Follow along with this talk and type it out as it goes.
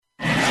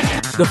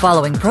The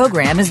following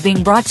program is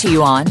being brought to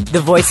you on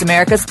the Voice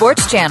America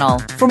Sports Channel.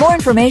 For more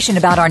information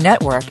about our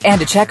network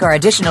and to check our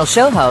additional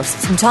show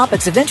hosts and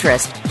topics of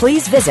interest,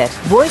 please visit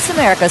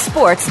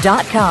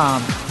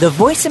voiceamericasports.com. The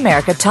Voice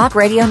America Talk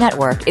Radio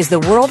Network is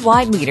the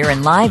worldwide leader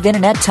in live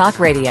Internet talk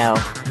radio.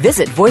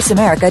 Visit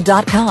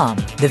voiceamerica.com.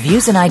 The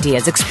views and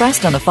ideas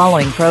expressed on the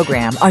following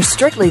program are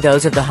strictly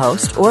those of the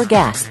host or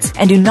guests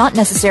and do not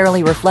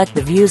necessarily reflect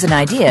the views and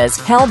ideas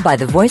held by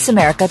the Voice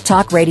America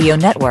Talk Radio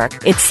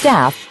Network, its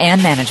staff,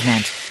 and management.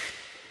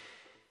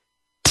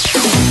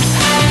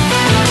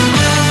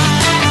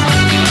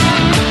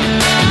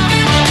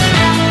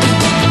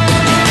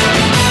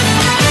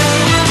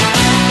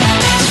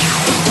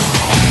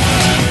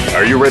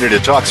 Are you ready to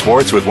talk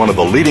sports with one of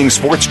the leading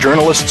sports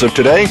journalists of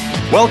today?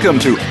 Welcome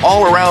to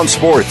All Around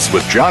Sports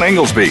with John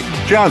Inglesby.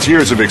 John's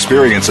years of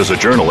experience as a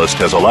journalist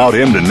has allowed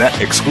him to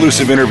net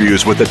exclusive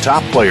interviews with the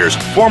top players,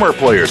 former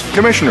players,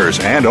 commissioners,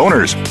 and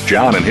owners.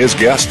 John and his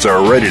guests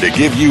are ready to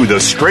give you the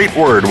straight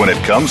word when it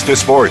comes to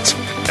sports.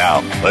 Now,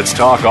 let's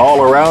talk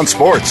all around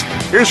sports.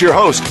 Here's your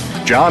host,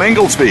 John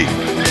Inglesby.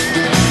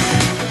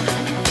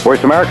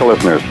 Voice America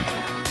listeners,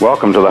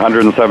 welcome to the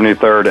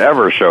 173rd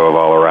ever show of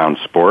All Around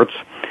Sports.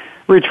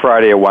 Each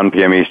Friday at 1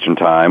 p.m. Eastern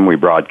Time, we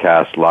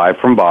broadcast live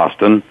from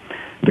Boston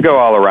to go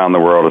all around the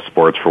world of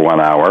sports for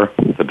 1 hour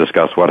to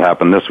discuss what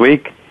happened this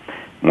week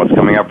and what's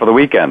coming up for the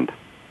weekend.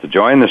 To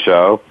join the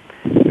show,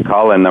 the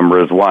call-in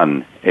number is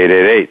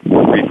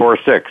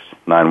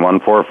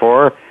 1-888-346-9144,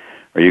 or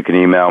you can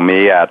email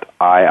me at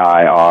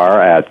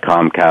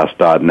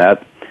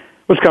iir@comcast.net,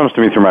 which comes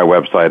to me through my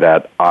website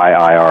at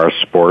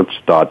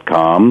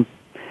iirsports.com.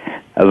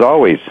 As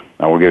always,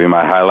 I will give you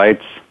my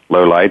highlights,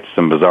 lowlights,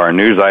 some bizarre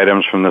news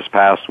items from this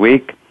past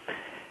week.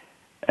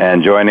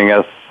 And joining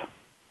us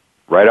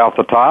right off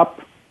the top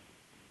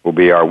will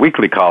be our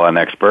weekly call-in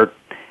expert,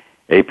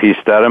 A.P.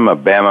 Stedham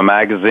of Bama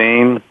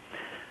Magazine,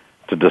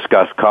 to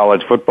discuss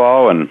college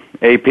football. And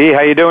A.P.,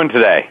 how you doing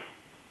today?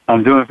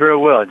 I'm doing very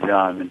well,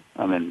 John.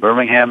 I'm in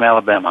Birmingham,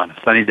 Alabama on a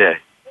sunny day.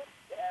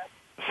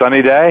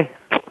 Sunny day?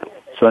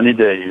 Sunny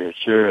day here, it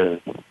sure is.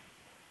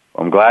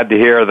 I'm glad to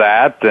hear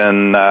that.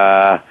 And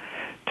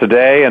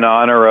today, in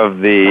honor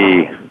of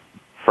the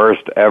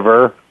first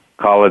ever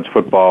college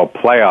football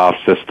playoff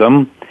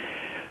system,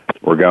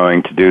 we're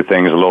going to do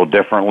things a little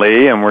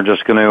differently, and we're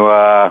just going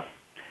to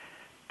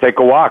take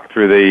a walk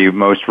through the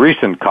most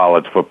recent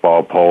college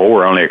football poll.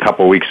 We're only a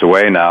couple weeks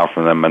away now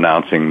from them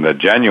announcing the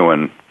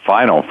genuine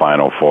Final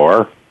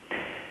Four.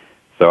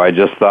 So I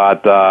just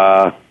thought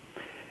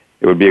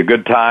it would be a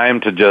good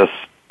time to just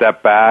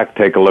step back,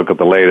 take a look at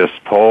the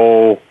latest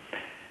poll,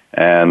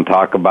 and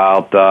talk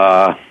about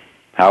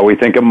how we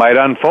think it might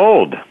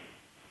unfold.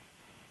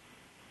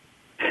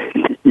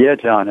 Yeah,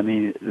 John. I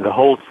mean, the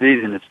whole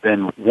season it's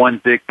been one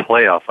big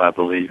playoff, I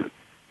believe,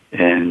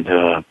 and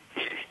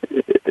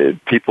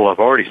people have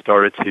already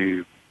started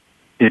to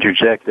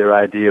interject their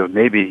idea of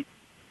maybe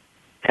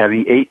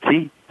having 8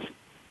 teams,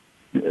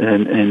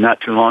 and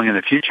not too long in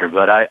the future.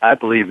 But I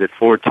believe that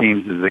 4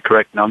 teams is the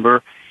correct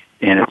number,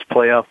 and it's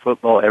playoff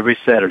football every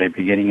Saturday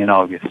beginning in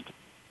August.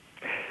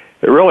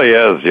 It really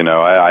is. You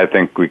know, I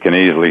think we can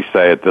easily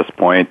say at this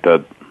point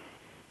that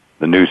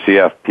the new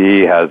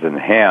CFP has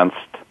enhanced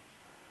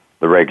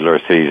the regular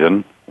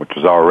season, which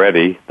was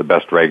already the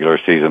best regular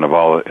season in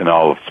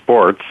all of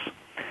sports,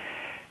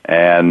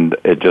 and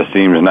it just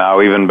seems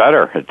now even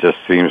better. It just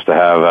seems to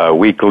have a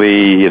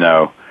weekly,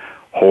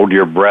 hold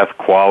your breath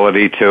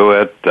quality to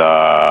it.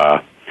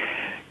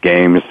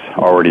 Games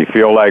already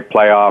feel like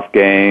playoff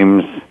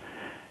games,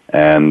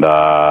 and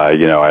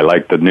I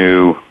like the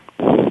new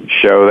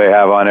show they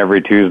have on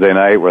every Tuesday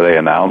night where they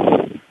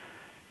announce,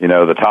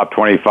 the top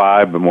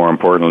 25, but more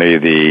importantly,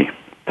 the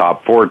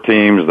top 4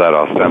 teams that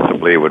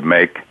ostensibly would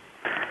make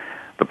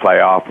the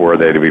playoff, were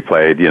they to be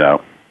played,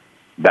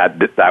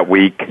 that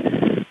week.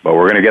 But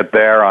we're going to get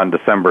there on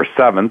December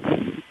 7th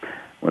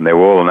when they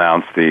will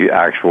announce the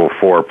actual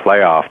 4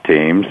 playoff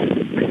teams.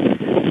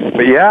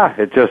 But yeah,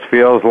 it just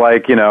feels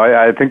like,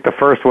 I think the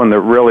first one that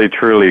really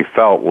truly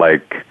felt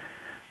like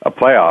a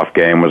playoff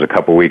game was a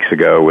couple weeks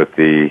ago with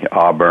the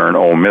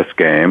Auburn-Ole Miss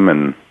game,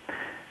 and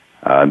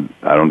I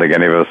don't think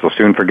any of us will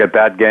soon forget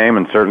that game,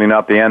 and certainly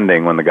not the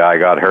ending when the guy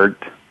got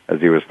hurt as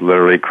he was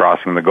literally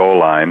crossing the goal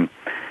line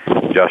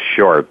just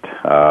short.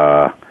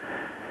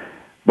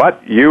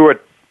 But you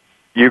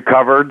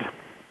covered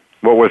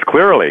what was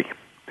clearly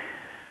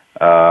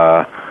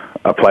a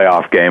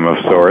playoff game of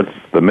sorts,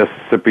 the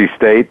Mississippi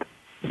State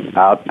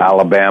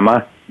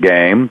Alabama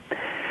game.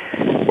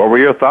 What were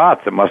your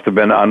thoughts? It must have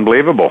been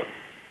unbelievable.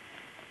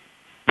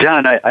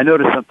 John, I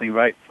noticed something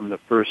right from the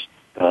first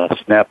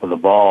snap of the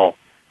ball,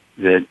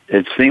 that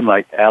it seemed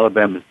like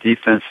Alabama's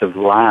defensive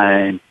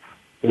line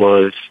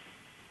was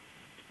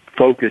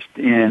focused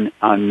in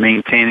on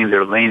maintaining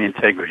their lane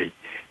integrity.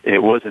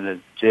 It wasn't a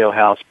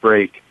jailhouse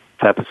break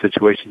type of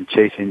situation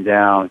chasing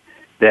down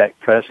Dak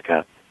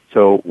Prescott.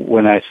 So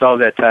when I saw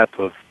that type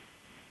of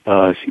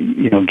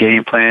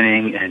game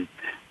planning and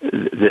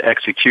the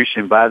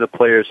execution by the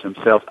players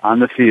themselves on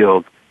the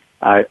field,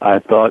 I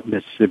thought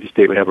Mississippi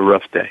State would have a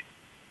rough day.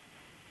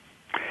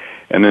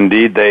 And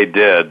indeed they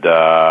did.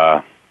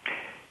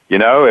 You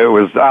know, it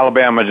was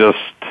Alabama just,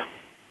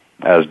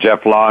 as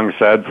Jeff Long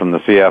said from the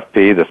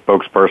CFP, the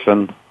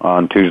spokesperson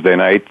on Tuesday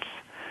night's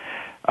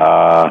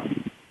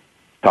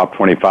Top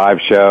 25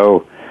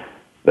 show,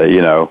 that,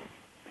 you know,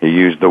 he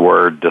used the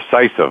word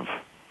decisive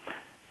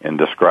in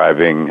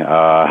describing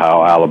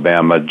how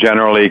Alabama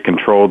generally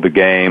controlled the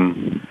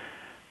game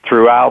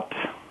throughout,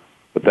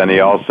 but then he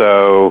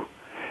also,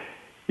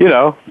 you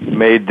know,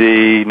 made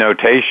the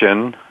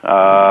notation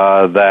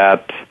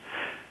that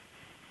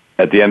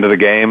at the end of the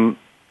game,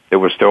 it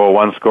was still a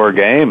one-score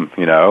game,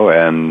 you know,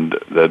 and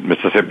that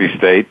Mississippi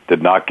State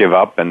did not give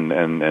up and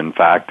in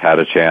fact, had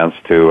a chance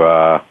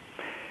to,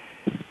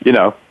 you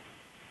know,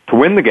 to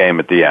win the game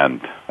at the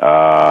end.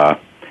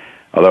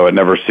 Although it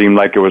never seemed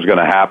like it was going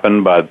to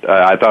happen, but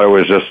I thought it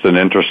was just an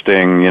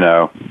interesting, you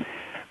know,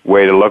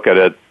 way to look at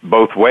it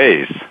both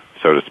ways,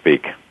 so to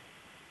speak.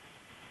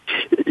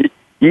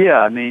 Yeah,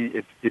 I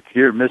mean, if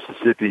you're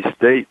Mississippi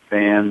State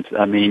fans,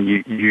 I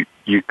mean,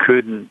 you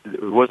couldn't,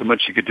 there wasn't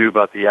much you could do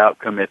about the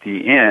outcome at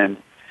the end,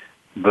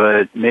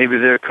 but maybe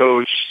their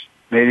coach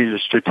made a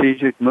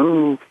strategic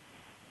move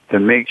to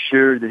make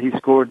sure that he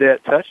scored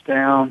that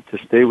touchdown to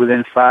stay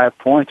within 5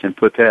 points and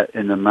put that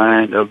in the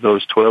mind of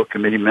those 12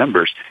 committee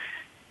members.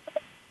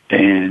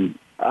 And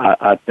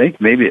I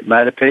think maybe it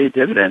might have paid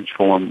dividends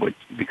for them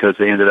because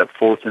they ended up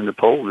fourth in the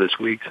poll this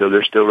week, so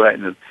they're still right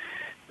in the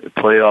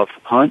playoff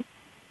hunt,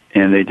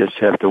 and they just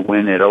have to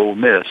win at Ole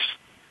Miss,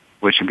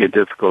 which would be a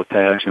difficult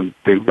task and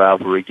big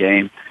rivalry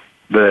game.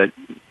 But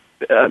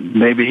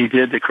maybe he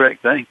did the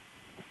correct thing.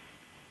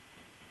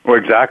 Well,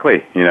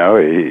 exactly. You know,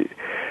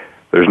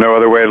 there's no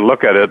other way to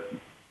look at it.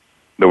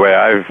 The way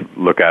I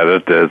look at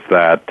it is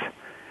that,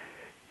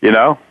 you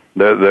know,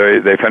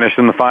 they finished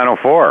in the Final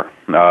Four.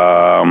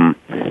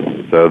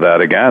 So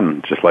that,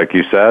 again, just like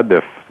you said,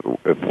 if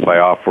the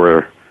playoff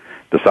were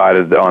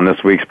decided on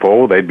this week's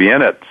poll, they'd be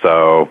in it.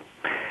 So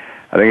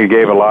I think it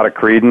gave a lot of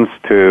credence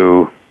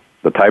to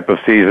the type of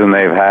season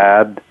they've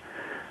had,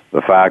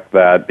 the fact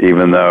that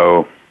even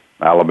though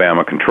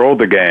Alabama controlled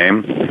the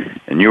game,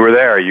 and you were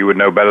there, you would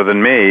know better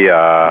than me,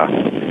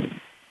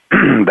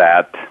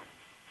 that,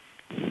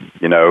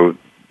 you know,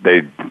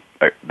 they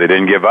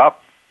didn't give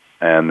up,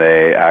 and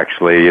they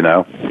actually, you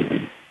know,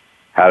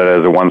 had it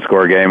as a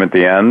one-score game at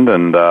the end,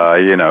 and,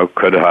 you know,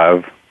 could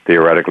have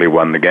theoretically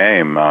won the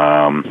game.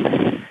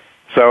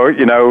 So,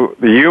 you know,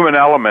 the human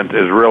element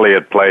is really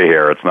at play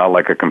here. It's not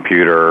like a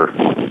computer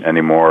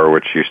anymore,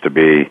 which used to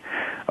be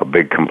a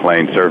big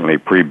complaint, certainly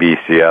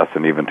pre-BCS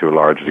and even to a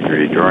large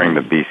degree during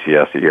the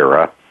BCS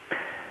era.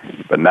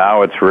 But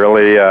now it's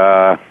really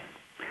a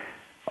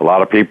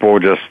lot of people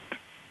just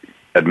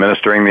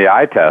administering the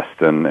eye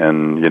test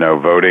and you know,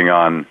 voting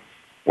on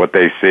what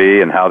they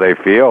see and how they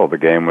feel the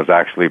game was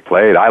actually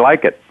played. I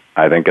like it.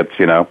 I think it's,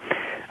 you know,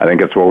 I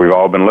think it's what we've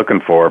all been looking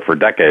for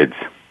decades.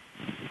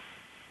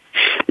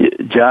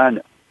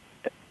 John,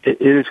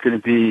 it is going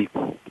to be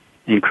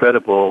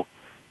incredible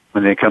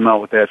when they come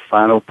out with that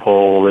final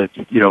poll. That,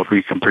 you know, if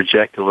we can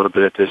project a little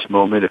bit at this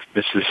moment, if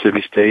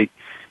Mississippi State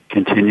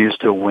continues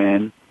to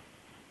win,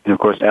 and of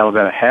course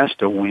Alabama has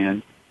to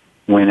win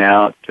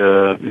out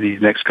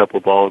these next couple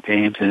of ball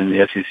games and in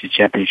the SEC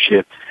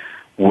championship,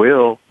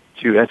 will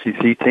two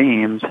SEC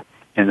teams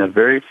in the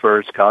very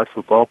first college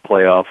football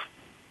playoff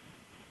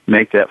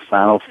make that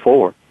Final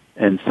Four?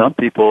 And some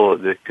people,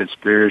 the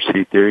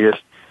conspiracy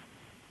theorists,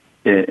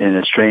 in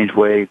a strange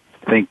way,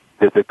 think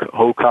that the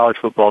whole college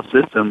football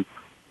system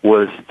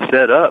was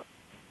set up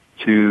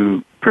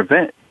to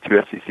prevent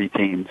two SEC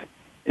teams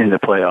in the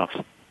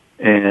playoffs.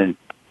 And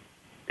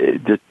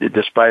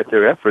despite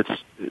their efforts,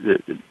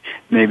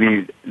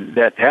 maybe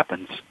that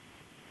happens.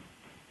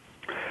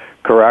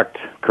 Correct.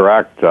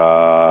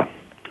 Well,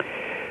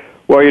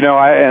 you know,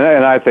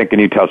 I think,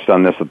 and you touched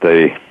on this at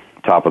the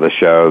top of the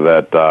show,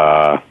 that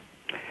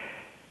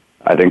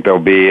I think there'll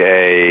be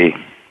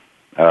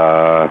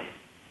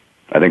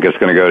I think it's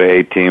going to go to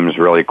 8 teams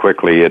really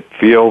quickly. It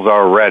feels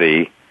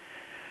already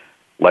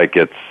like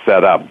it's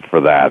set up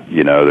for that.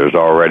 You know,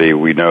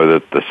 we know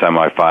that the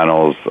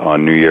semifinals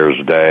on New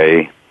Year's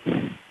Day,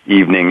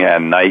 evening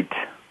and night,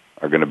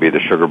 are going to be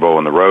the Sugar Bowl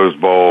and the Rose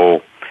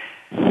Bowl,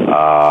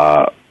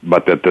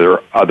 but that there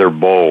are other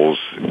bowls,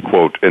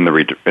 quote, in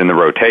the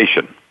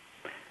rotation,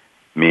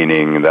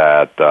 meaning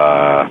that,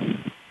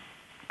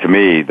 to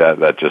me,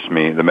 that just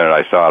means, the minute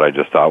I saw it, I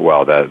just thought,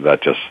 well,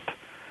 that just,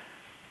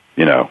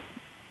 you know,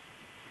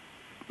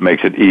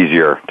 makes it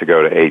easier to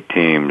go to 8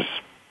 teams,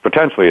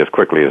 potentially as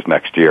quickly as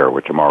next year,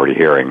 which I'm already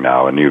hearing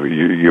now, and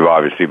you've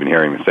obviously been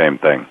hearing the same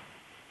thing.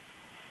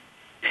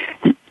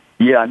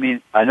 Yeah, I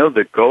mean, I know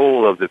the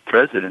goal of the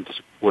presidents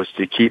was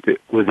to keep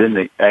it within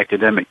the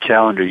academic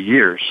calendar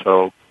year,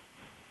 so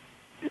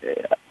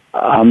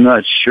I'm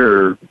not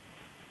sure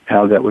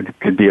how that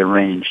could be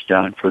arranged,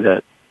 John,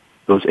 for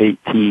those 8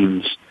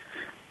 teams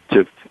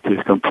to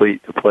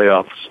complete the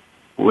playoffs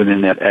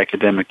within that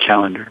academic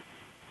calendar.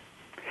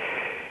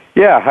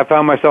 Yeah, I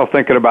found myself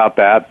thinking about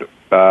that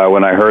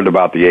when I heard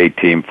about the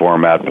 8-team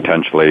format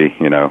potentially,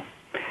 you know,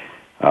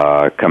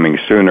 coming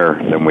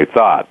sooner than we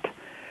thought.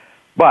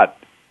 But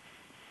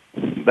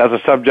that's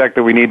a subject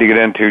that we need to get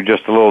into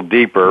just a little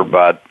deeper,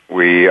 but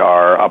we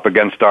are up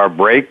against our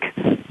break.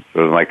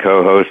 So as my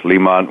co-host,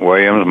 Lemont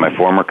Williams, my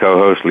former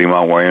co-host,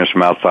 Lemont Williams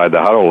from Outside the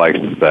Huddle likes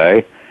to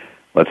say,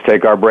 let's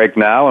take our break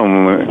now,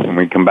 and when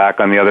we come back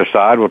on the other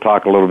side, we'll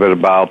talk a little bit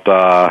about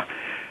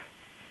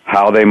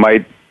how they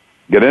might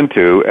get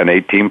into an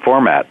 8-team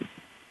format.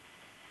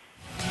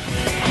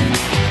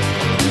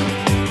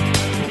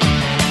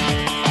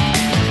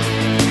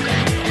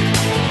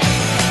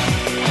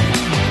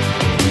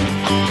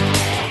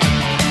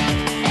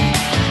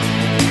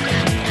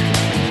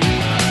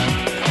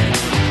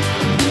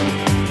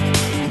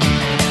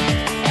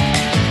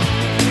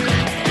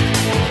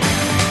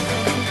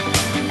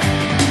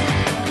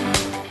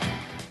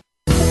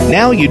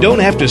 Now you don't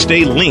have to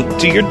stay linked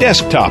to your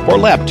desktop or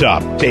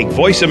laptop. Take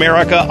Voice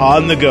America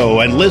on the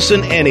go and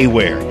listen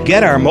anywhere.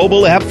 Get our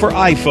mobile app for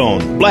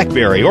iPhone,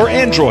 BlackBerry, or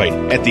Android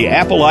at the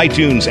Apple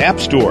iTunes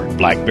App Store,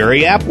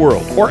 BlackBerry App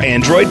World, or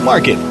Android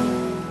Market.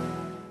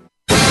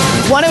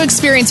 Want to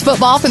experience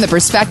football from the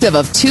perspective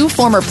of two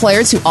former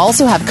players who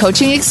also have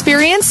coaching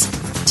experience?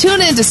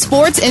 Tune in to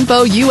Sports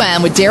Info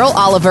UM with Daryl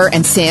Oliver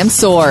and Sam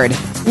Sword.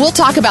 We'll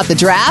talk about the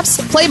drafts,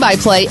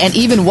 play-by-play, and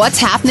even what's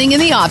happening in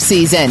the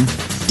offseason.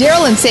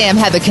 Daryl and Sam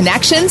have the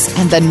connections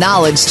and the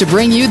knowledge to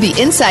bring you the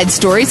inside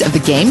stories of the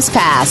game's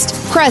past,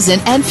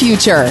 present, and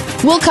future.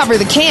 We'll cover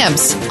the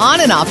camps,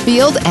 on and off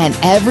field, and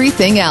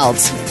everything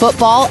else,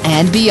 football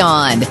and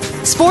beyond.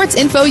 Sports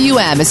Info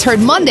UM is heard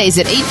Mondays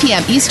at 8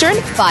 p.m. Eastern,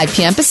 5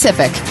 p.m.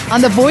 Pacific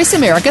on the Voice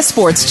America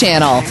Sports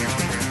Channel.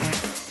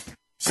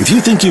 If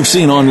you think you've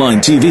seen online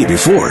TV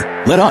before,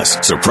 let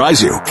us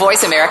surprise you.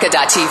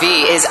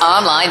 VoiceAmerica.tv is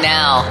online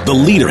now. The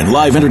leader in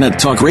live internet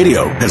talk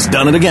radio has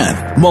done it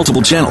again.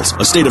 Multiple channels,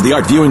 a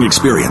state-of-the-art viewing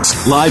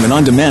experience, live and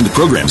on-demand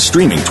programs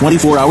streaming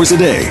 24 hours a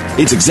day.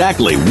 It's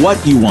exactly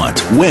what you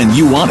want, when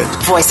you want it.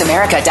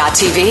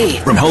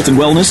 VoiceAmerica.tv. From health and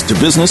wellness to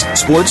business,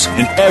 sports,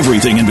 and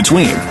everything in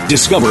between.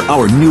 Discover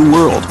our new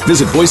world.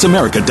 Visit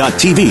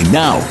VoiceAmerica.tv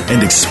now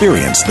and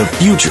experience the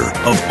future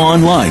of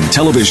online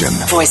television.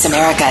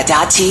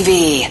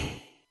 VoiceAmerica.tv.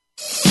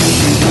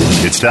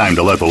 It's time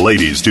to let the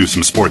ladies do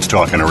some sports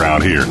talking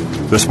around here.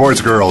 The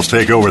Sports Girls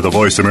take over the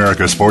Voice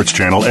America Sports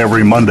Channel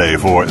every Monday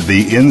for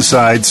The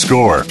Inside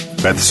Score.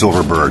 Beth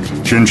Silverberg,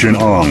 Chin Chin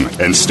Ong,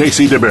 and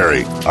Stacey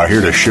DeBerry are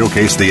here to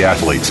showcase the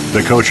athletes,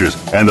 the coaches,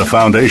 and the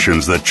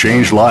foundations that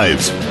change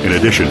lives. In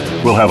addition,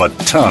 we'll have a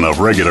ton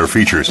of regular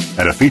features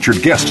and a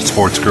featured guest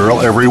sports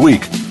girl every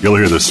week. You'll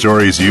hear the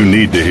stories you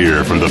need to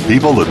hear from the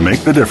people that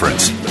make the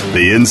difference.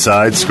 The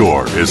Inside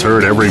Score is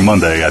heard every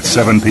Monday at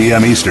 7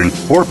 p.m. Eastern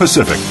or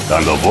Pacific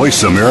on the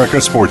Voice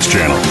America Sports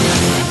Channel.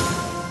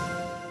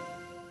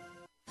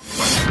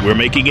 We're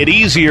making it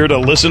easier to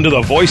listen to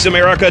the Voice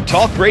America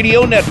Talk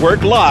Radio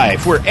Network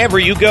live wherever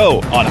you go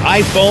on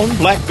iPhone,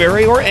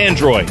 BlackBerry, or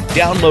Android.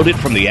 Download it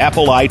from the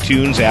Apple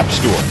iTunes App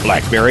Store,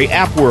 BlackBerry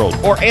App World,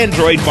 or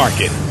Android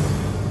Market.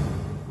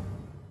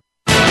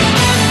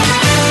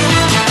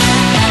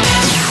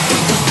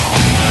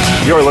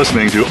 You're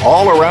listening to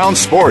All Around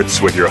Sports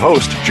with your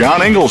host,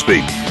 John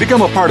Inglesby.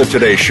 Become a part of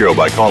today's show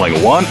by calling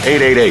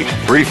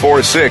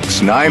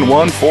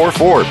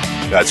 1-888-346-9144.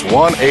 That's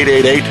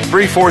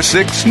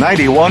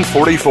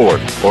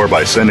 1-888-346-9144. Or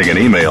by sending an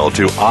email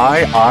to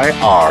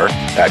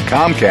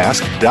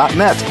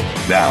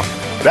iir@comcast.net. Now,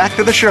 back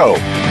to the show.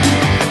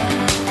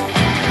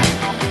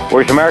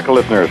 Voice America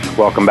listeners,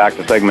 welcome back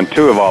to segment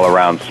 2 of All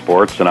Around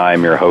Sports, and I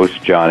am your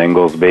host, John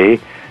Inglesby.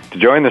 To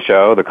join the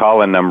show, the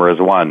call-in number is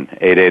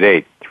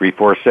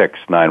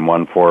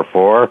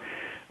 1-888-346-9144,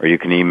 or you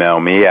can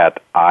email me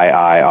at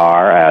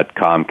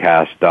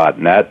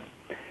iir@comcast.net.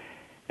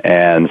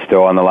 And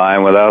still on the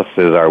line with us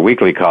is our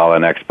weekly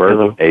call-in expert,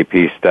 Hello.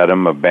 AP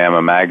Stedham of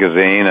Bama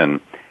Magazine. And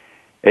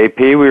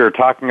AP, we were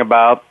talking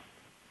about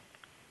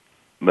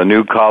the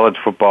new college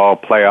football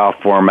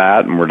playoff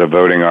format, and we're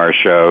devoting our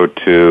show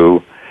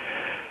to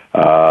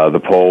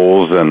the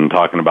polls and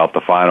talking about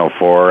the Final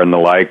Four and the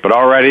like. But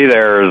already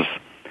there's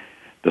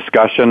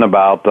discussion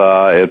about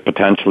it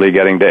potentially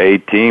getting to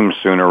 8 teams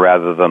sooner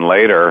rather than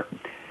later.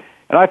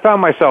 And I found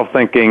myself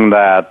thinking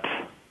that,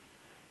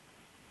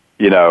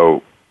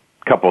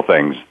 couple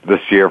things. This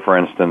year, for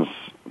instance,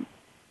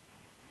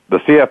 the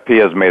CFP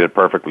has made it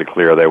perfectly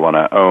clear they want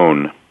to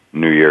own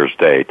New Year's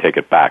Day, take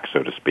it back,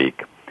 so to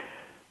speak.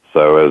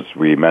 So as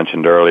we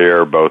mentioned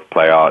earlier, both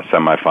playoff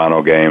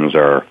semifinal games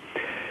are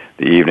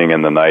the evening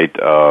and the night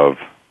of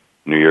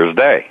New Year's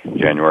Day,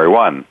 January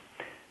 1.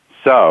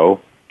 So,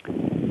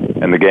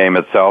 and the game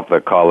itself, the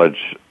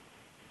college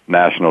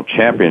national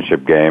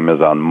championship game,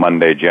 is on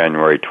Monday,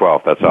 January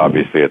 12th. That's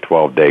obviously a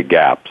 12-day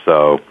gap.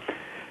 So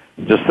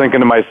just thinking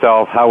to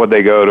myself, how would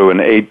they go to an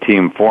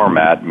 8-team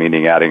format,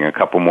 meaning adding a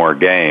couple more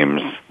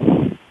games?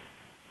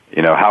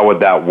 How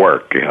would that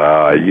work?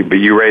 But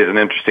you raise an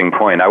interesting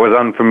point. I was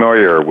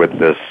unfamiliar with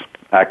this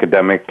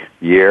academic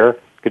year.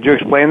 Could you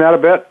explain that a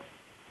bit?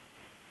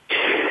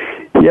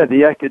 Yeah,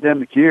 the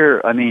academic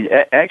year,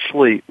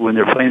 actually, when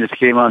they're playing this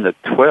game on the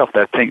 12th,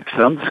 I think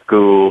some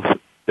schools,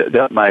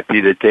 that might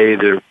be the day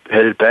they're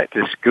headed back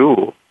to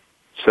school.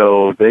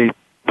 So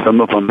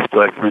some of them,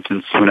 like for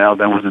instance, when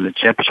Alabama was in the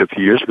championship a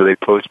few years ago, they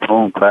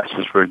postponed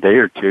classes for a day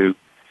or two,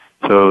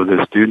 so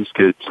the students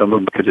some of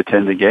them could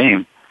attend the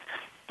game.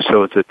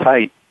 So it's a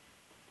tight,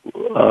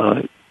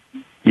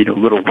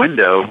 little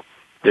window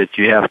that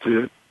you have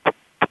to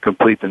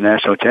complete the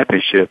national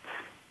championship.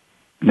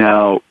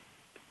 Now,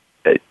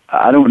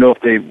 I don't know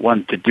if they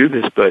want to do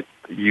this, but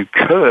you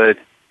could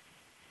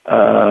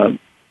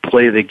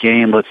play the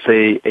game, let's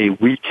say, a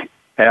week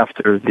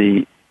after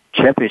the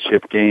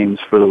championship games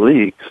for the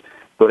leagues,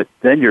 but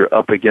then you're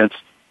up against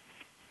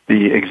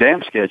the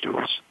exam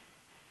schedules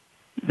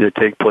that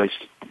take place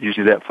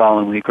usually that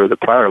following week or the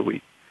prior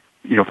week.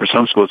 For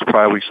some schools, it's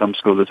prior week, some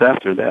schools it's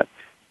after that.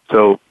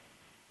 So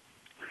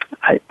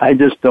I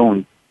just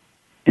don't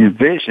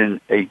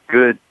envision a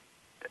good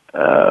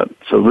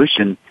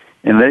solution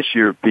unless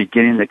you're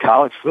beginning the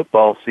college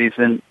football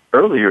season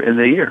earlier in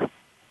the year.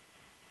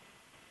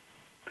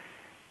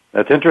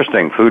 That's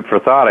interesting. Food for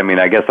thought. I mean,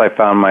 I guess I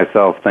found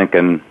myself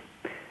thinking,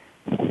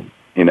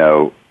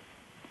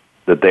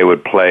 that they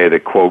would play the,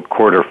 quote,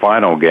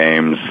 quarterfinal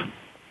games,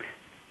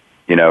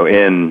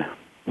 in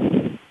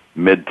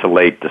mid to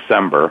late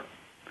December.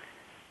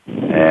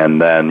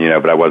 And then,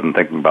 but I wasn't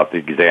thinking about the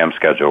exam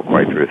schedule,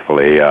 quite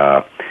truthfully.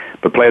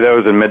 But play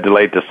those in mid to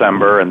late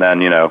December, and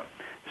then,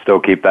 still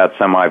keep those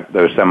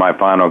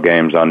semifinal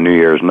games on New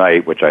Year's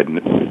night, which it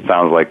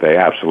sounds like they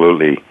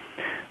absolutely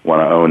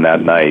want to own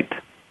that night.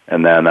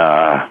 And then,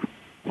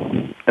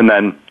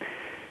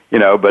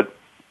 but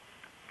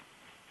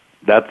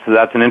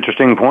that's an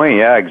interesting point.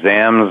 Yeah,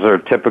 exams are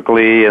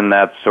typically in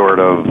that sort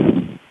of,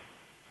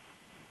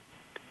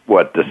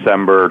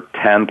 December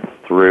 10th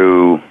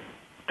through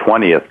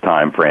 20th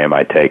time frame,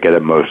 I take it,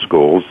 at most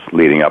schools,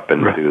 leading up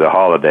into the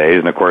holidays.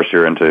 And of course,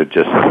 you're into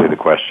just simply the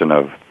question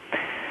of,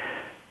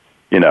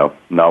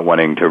 not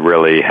wanting to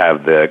really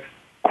have the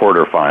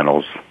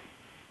quarterfinals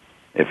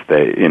if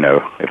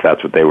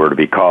that's what they were to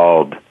be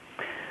called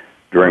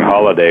during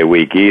holiday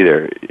week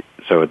either.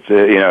 So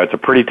it's a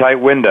pretty tight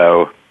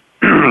window,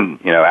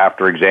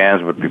 after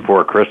exams, but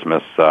before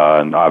Christmas,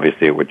 and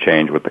obviously it would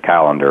change with the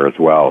calendar as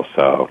well.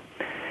 So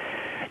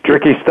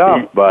tricky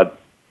stuff, but,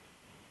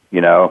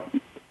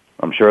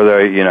 I'm sure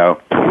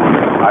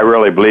I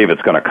really believe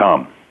it's going to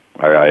come.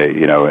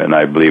 And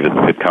I believe it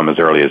could come as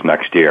early as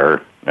next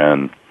year.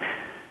 And,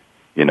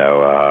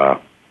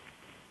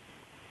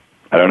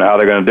 I don't know how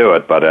they're going to do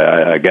it, but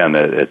again,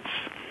 it's,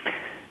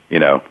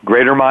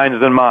 greater minds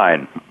than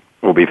mine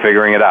will be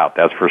figuring it out.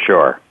 That's for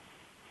sure.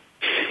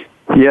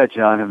 Yeah,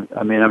 John.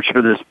 I mean, I'm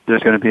sure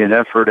there's going to be an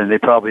effort, and they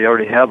probably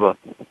already have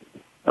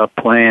a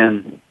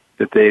plan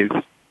that they've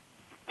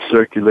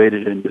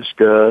circulated and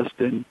discussed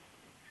and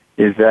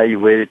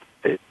evaluated.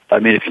 I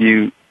mean, if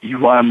you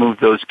want to move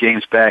those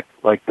games back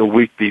like the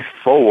week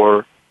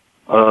before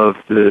of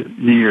the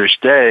New Year's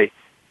Day,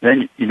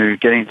 then you're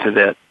getting to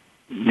that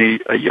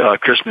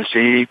Christmas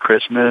Eve,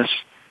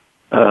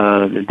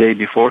 the day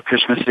before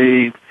Christmas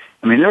Eve.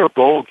 I mean, there are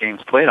bowl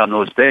games played on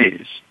those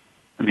days.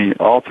 I mean,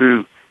 all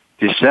through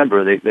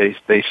December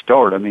they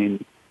start. I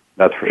mean,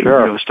 that's for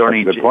sure.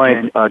 Starting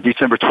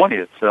December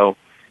 20th. So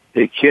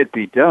it could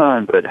be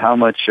done, but how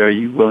much are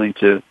you willing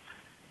to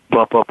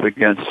bump up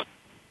against,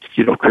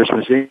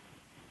 Christmas Eve?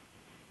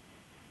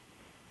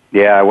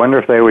 Yeah, I wonder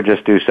if they would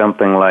just do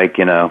something like,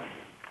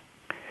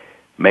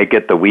 make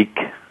it the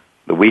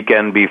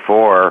weekend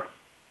before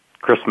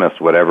Christmas,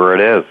 whatever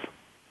it is.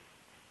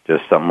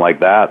 Just something like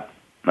that.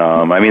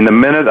 I mean, the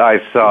minute I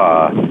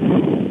saw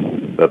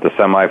that the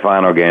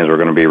semifinal games were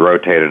going to be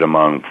rotated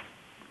among,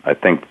 I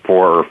think,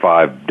 4 or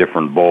 5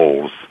 different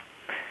bowls,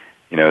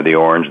 the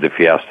orange, the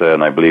fiesta,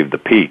 and I believe the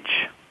peach,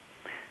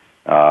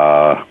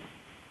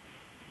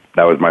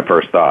 that was my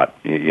first thought.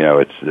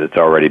 It's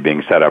already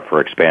being set up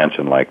for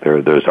expansion. Like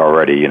there's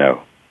already,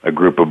 a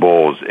group of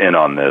bowls in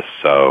on this.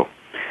 So,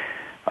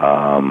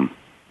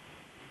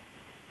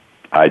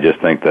 I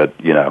just think that,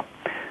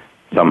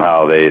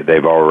 somehow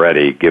they've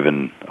already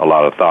given a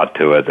lot of thought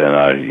to it,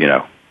 and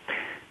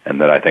and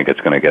that I think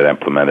it's going to get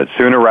implemented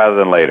sooner rather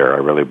than later. I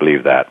really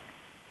believe that.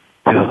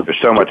 Yeah. There's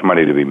so much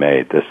money to be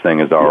made. This thing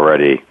is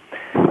already.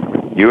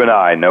 You and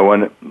I,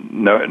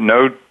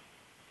 no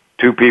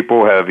two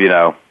people have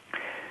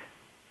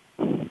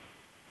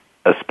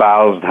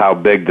espoused how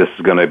big this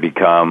is going to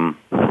become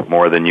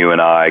more than you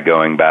and I,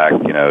 going back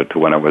to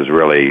when it was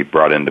really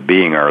brought into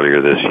being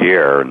earlier this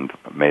year and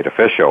made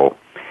official.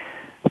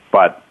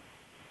 But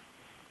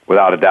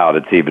without a doubt,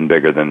 it's even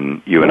bigger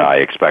than you and I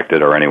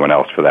expected, or anyone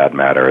else for that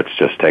matter. It's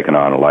just taken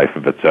on a life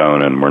of its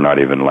own, and we're not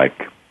even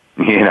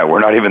we're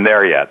not even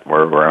there yet.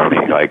 We're only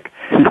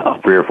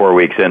 3 or 4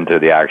 weeks into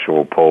the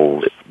actual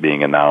polls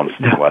being announced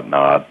and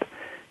whatnot.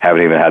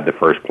 Haven't even had the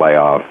first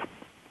playoff,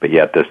 but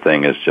yet this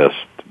thing has just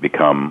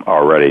become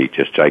already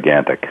just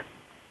gigantic.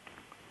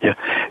 Yeah.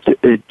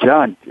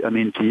 John, I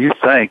mean, do you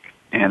think,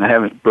 and I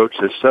haven't broached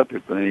this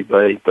subject with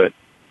anybody, but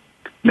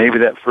maybe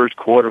that first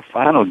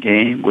quarterfinal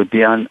game would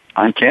be on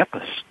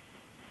campus?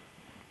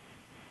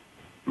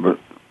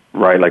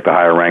 Right, like the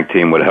higher-ranked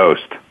team would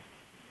host.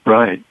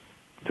 Right.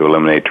 to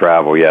eliminate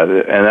travel. Yeah,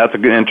 and that's a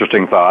good,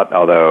 interesting thought,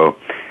 although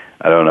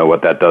I don't know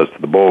what that does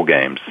to the bowl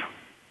games.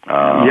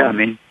 Yeah, I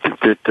mean,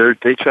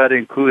 they try to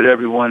include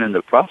everyone in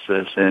the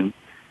process, and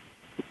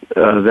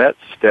that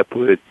step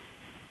would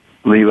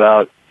leave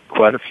out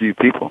quite a few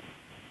people.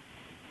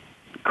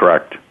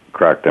 Correct.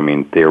 I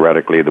mean,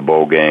 theoretically, the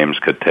bowl games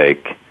could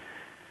take,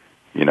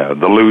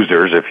 the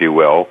losers, if you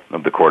will,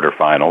 of the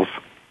quarterfinals,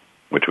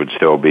 which would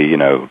still be,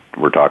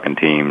 we're talking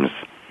teams,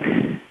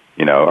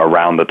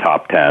 around the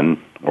top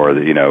 10, or,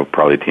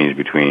 probably teams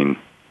between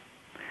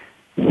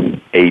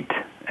 8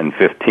 and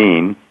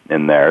 15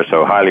 in there.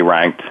 So highly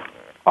ranked,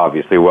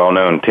 obviously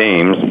well-known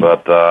teams.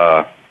 But,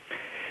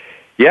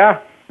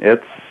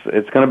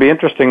 it's going to be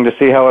interesting to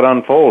see how it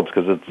unfolds,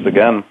 because it's,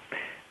 again,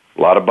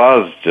 a lot of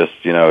buzz. Just,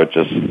 it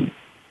just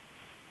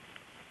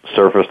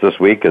surfaced this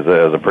week as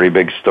a pretty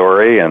big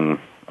story, and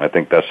I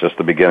think that's just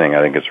the beginning.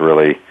 I think it's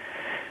really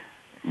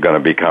going to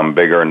become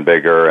bigger and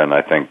bigger, and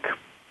I think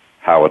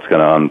how it's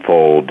going to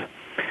unfold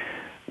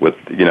with,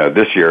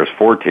 this year's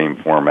 4-team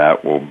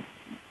format will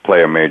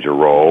play a major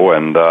role,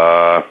 and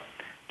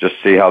just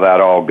see how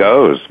that all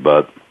goes.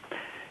 But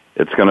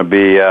it's going to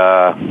be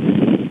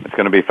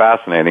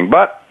fascinating.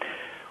 But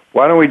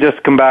why don't we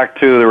just come back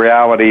to the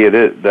reality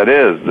that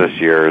is this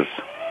year's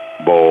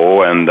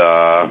bowl and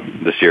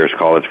this year's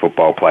college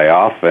football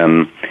playoff,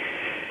 and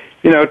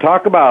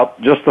talk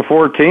about just the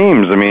 4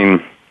 teams. I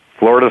mean,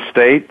 Florida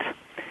State,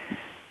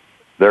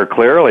 they're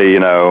clearly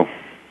in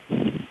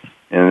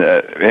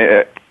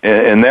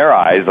their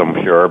eyes,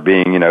 I'm sure,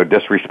 being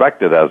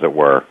disrespected, as it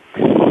were.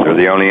 They're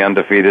the only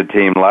undefeated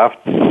team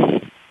left,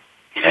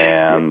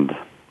 and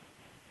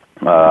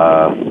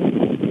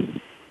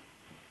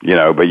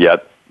but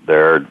yet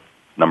they're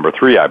number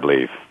 3, I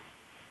believe.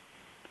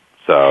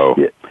 So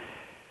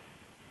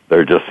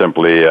they're just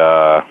simply,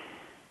 their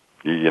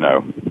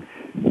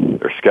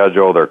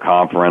schedule, their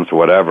conference,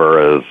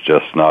 whatever, is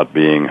just not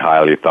being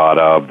highly thought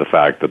of. The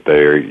fact that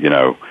they,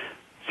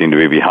 seem to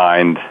be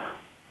behind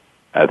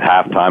at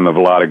halftime of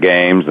a lot of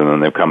games, and then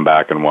they've come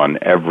back and won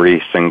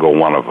every single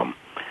one of them.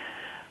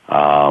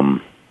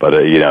 But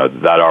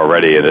that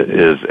already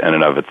is in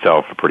and of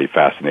itself a pretty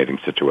fascinating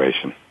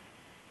situation.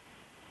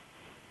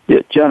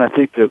 Yeah, John, I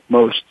think the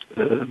most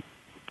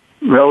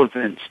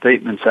relevant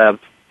statements I've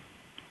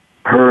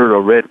heard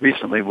or read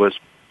recently was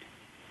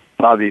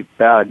Bobby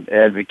Bowden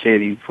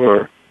advocating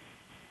for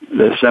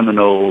the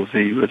Seminoles.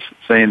 He was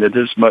saying that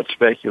there's much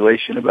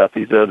speculation about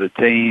these other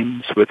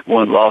teams with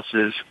 1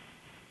 losses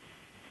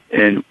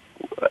and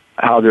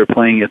how they're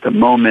playing at the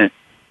moment,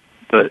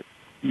 but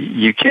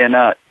you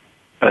cannot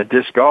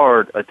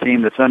discard a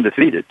team that's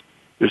undefeated.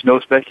 There's no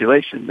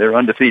speculation. They're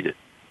undefeated.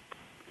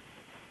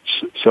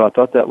 So I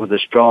thought that was a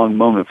strong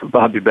moment for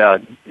Bobby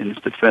Bowden in his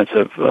defense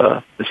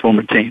of his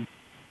former team.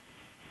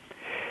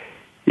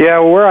 Yeah,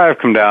 well, where I've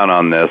come down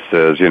on this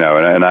is,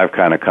 and I've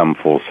kind of come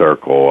full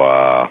circle,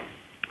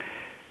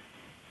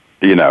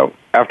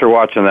 after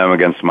watching them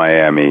against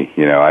Miami,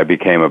 I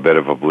became a bit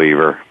of a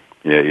believer.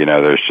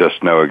 There's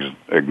just no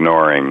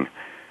ignoring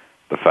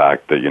the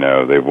fact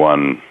that, they've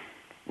won,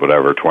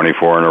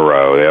 24 in a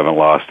row. They haven't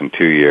lost in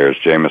 2 years.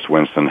 Jameis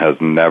Winston has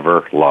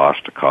never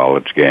lost a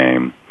college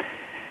game.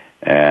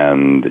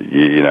 And,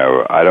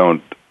 I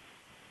don't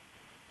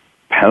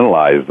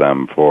penalize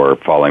them for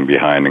falling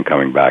behind and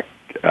coming back.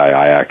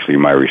 I actually,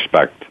 my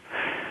respect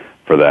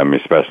for them,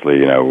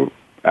 especially,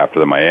 after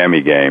the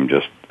Miami game,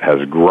 just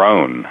has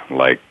grown.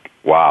 Like,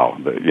 wow,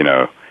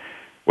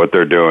 what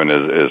they're doing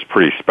is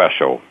pretty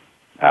special,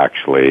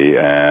 actually.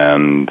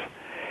 And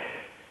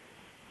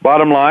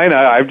bottom line,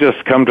 I've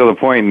just come to the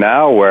point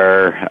now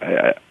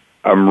where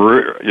I'm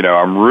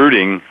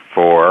rooting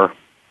for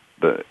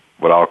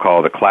what I'll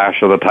call the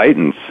clash of the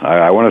Titans.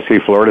 I want to see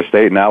Florida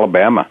State and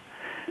Alabama.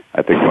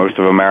 I think most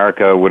of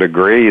America would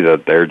agree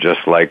that they're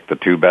just like the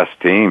 2 best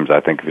teams. I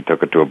think if you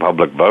took it to a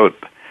public vote,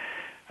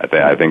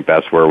 I think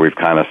that's where we've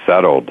kind of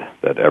settled,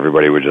 that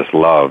everybody would just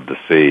love to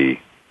see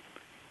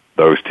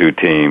those 2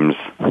 teams,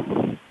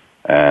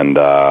 and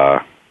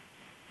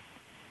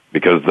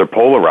because they're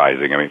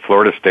polarizing. I mean,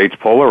 Florida State's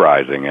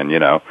polarizing, and,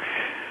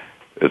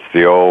 it's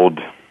the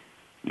old,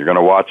 you're going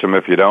to watch them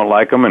if you don't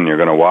like them, and you're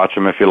going to watch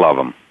them if you love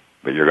them.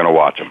 But you're going to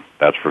watch them,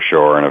 that's for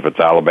sure. And if it's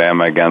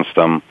Alabama against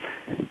them,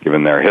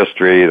 given their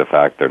history, the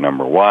fact they're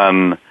number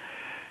 1,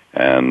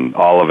 and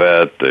all of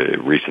it, the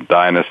recent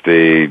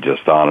dynasty,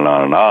 just on and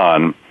on and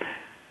on,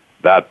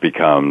 that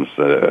becomes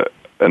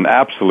an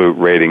absolute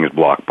ratings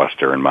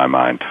blockbuster in my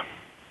mind.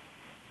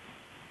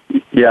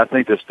 Yeah, I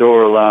think the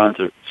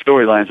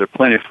storylines are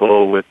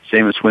plentiful, with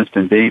Jameis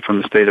Winston being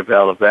from the state of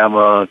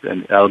Alabama,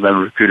 and Alabama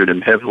recruited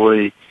him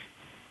heavily.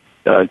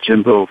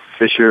 Jimbo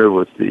Fisher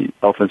was the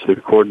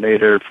offensive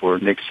coordinator for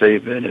Nick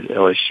Saban at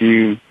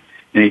LSU,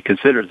 and he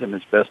considers him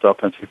his best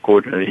offensive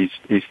coordinator.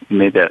 He's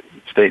made that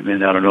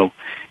statement. I don't know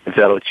if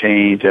that'll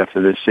change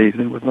after this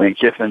season with Lane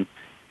Kiffin.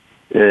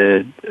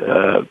 Their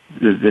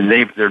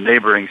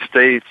neighboring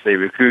states, they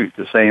recruit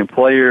the same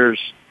players.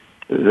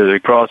 There's a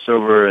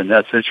crossover in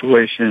that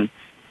situation.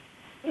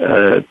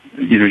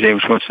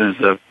 James Winston's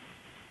a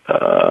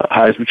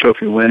Heisman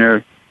Trophy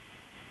winner.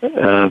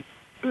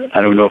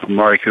 I don't know if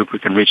Amari Cooper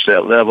can reach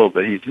that level,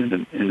 but he's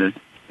in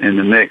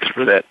the mix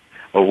for that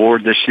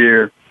award this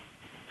year.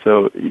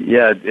 So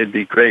yeah, it'd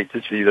be great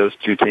to see those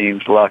two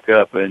teams lock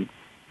up, and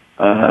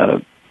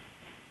I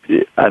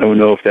don't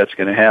know if that's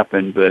going to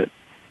happen, but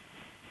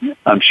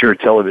I'm sure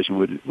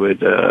television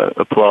would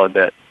applaud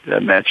that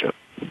matchup.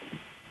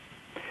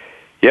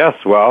 Yes,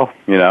 well,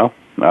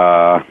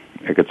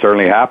 it could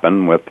certainly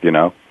happen with,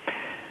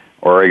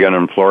 Oregon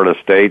and Florida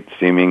State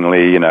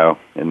seemingly,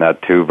 in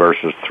that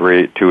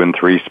 2 and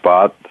 3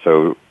 spot.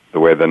 So the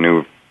way the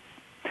new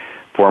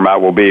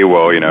format will be,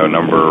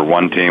 number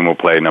 1 team will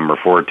play number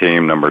 4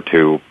 team, number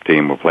 2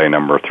 team will play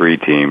number 3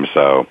 team.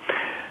 So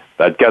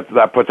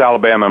that puts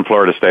Alabama and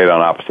Florida State on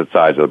opposite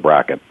sides of the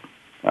bracket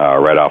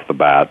right off the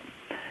bat.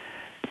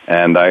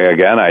 And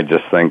I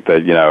just think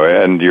that,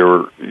 and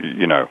you're,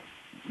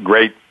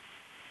 great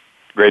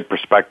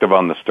perspective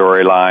on the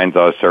storylines.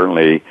 I was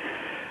certainly,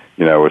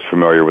 was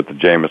familiar with the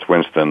Jameis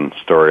Winston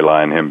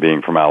storyline, him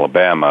being from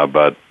Alabama,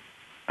 but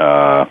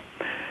the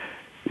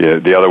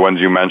other ones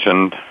you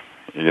mentioned,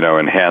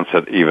 enhance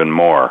it even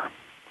more.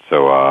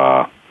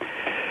 So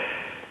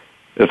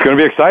it's going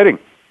to be exciting,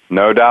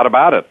 no doubt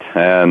about it.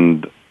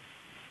 And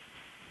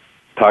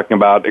talking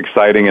about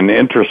exciting and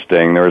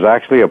interesting, there was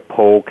actually a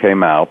poll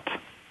came out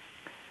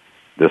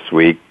this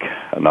week,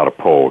 not a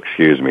poll,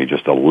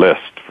 just a list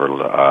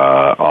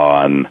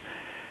on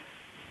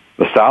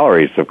the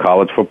salaries of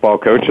college football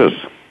coaches.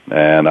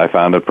 And I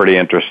found it pretty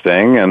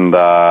interesting, and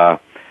we're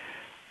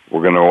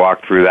going to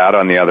walk through that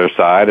on the other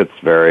side. It's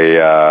very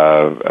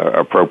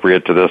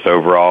appropriate to this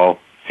overall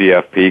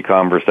CFP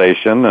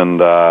conversation. And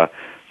so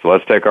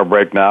let's take our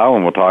break now,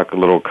 and we'll talk a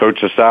little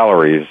coaches'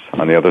 salaries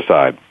on the other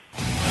side.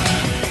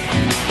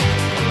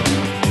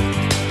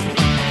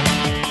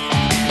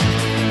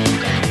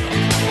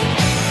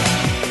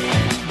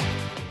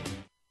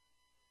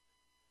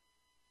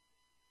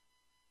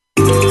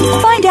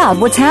 Find out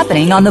what's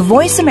happening on the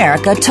Voice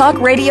America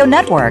Talk Radio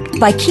Network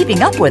by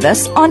keeping up with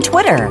us on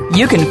Twitter.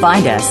 You can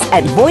find us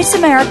at Voice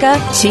America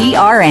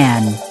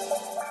TRN.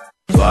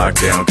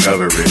 Lockdown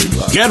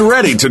coverage. Get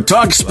ready to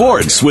talk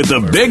sports with the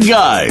big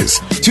guys.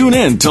 Tune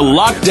in to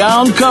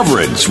Lockdown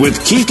Coverage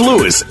with Keith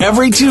Lewis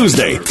every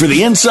Tuesday for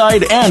the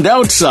inside and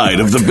outside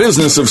of the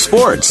business of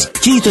sports.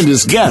 Keith and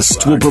his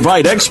guests will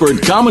provide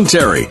expert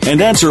commentary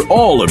and answer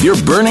all of your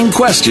burning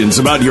questions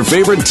about your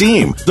favorite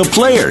team, the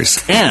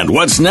players, and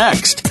what's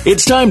next.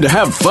 It's time to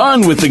have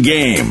fun with the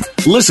game.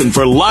 Listen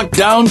for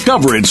Lockdown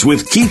Coverage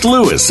with Keith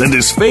Lewis and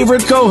his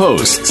favorite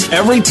co-hosts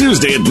every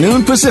Tuesday at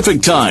noon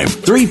Pacific Time,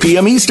 3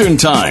 p.m. Eastern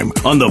Time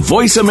on the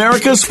Voice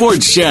America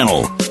Sports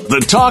Channel. The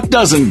talk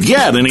doesn't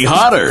get any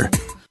hotter.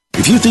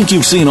 If you think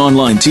you've seen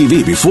online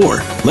TV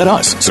before, let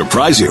us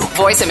surprise you.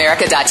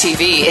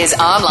 VoiceAmerica.tv is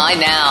online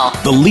now.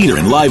 The leader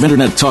in live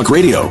Internet talk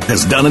radio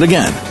has done it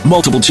again.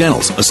 Multiple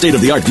channels, a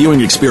state-of-the-art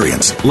viewing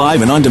experience,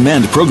 live and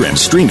on-demand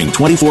programs streaming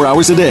 24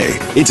 hours a day.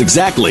 It's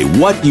exactly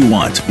what you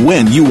want,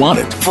 when you want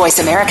it.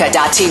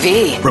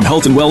 VoiceAmerica.tv. From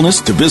health and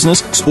wellness to business,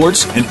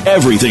 sports, and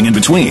everything in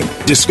between.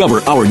 Discover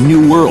our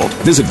new world.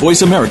 Visit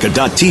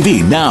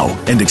VoiceAmerica.tv now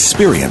and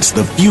experience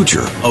the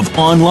future of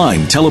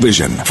online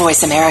television.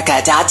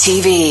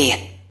 VoiceAmerica.tv.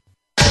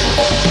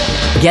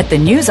 Get the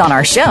news on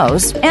our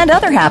shows and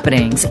other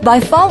happenings by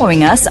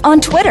following us on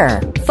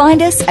Twitter.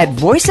 Find us at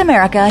Voice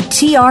America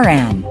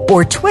TRN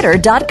or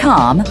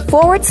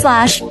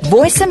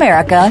twitter.com/Voice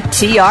America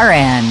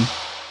TRN.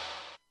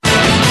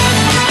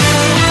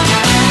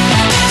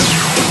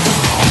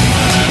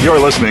 You're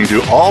listening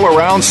to All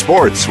Around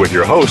Sports with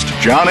your host,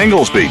 John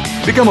Inglesby.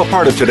 Become a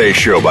part of today's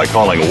show by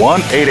calling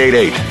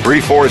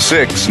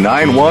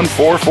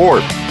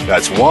 1-888-346-9144.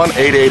 That's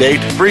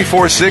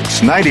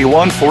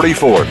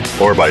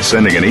 1-888-346-9144. Or by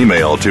sending an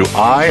email to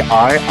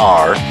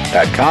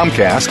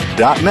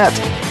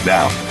iir@comcast.net.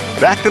 Now,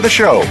 back to the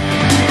show.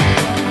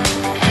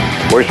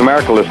 Voice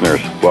America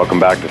listeners, welcome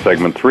back to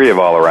segment 3 of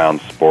All Around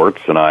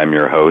Sports, and I'm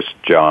your host,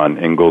 John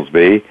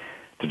Inglesby.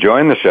 To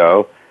join the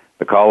show,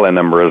 the call-in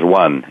number is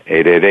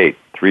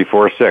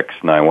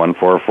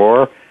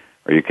 1-888-346-9144,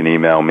 or you can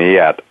email me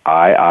at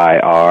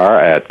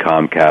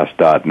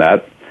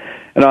iir@comcast.net.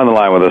 And on the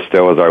line with us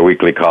still is our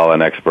weekly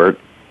call-in expert,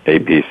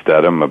 AP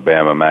Stedham of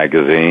Bama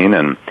Magazine.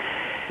 And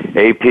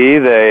AP,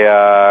 they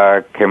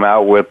came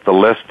out with the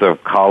list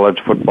of college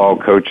football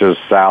coaches'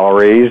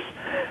 salaries.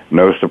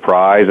 No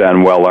surprise,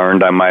 and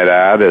well-earned, I might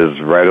add,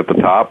 is right at the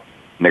top.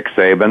 Nick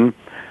Saban,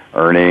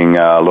 earning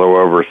a little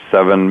over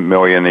 $7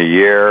 million a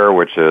year,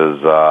 which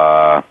is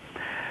about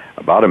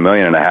 $1.5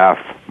 million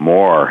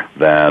more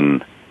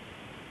than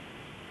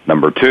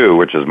number 2,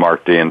 which is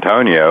Mark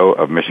D'Antonio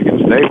of Michigan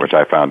State, which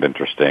I found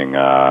interesting.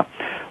 Why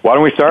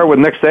don't we start with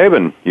Nick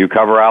Saban? You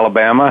cover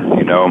Alabama.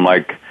 You know him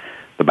like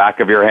the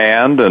back of your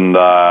hand, and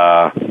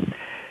I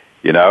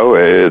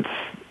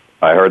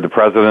heard the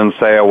president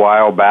say a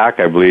while back,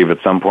 I believe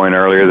at some point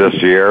earlier this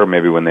year,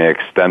 maybe when they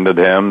extended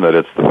him, that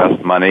it's the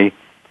best money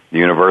the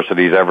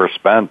university's ever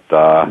spent.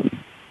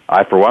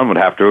 I, for one, would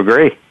have to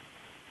agree.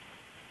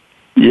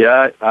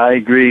 Yeah, I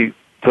agree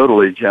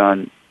totally,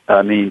 John.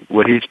 I mean,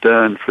 what he's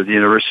done for the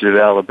University of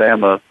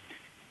Alabama,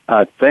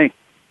 I think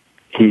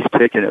he's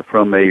taken it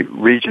from a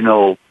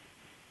regional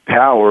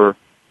power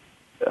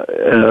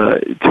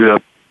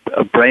to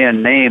a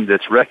brand name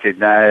that's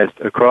recognized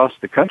across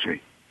the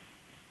country.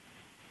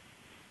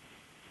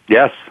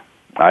 Yes,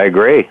 I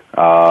agree.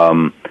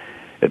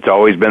 It's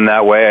always been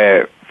that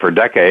way for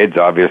decades,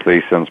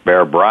 obviously, since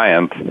Bear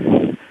Bryant,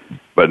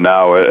 but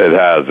now it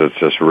has. It's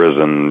just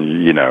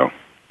risen,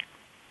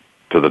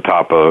 to the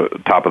top of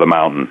the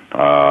mountain.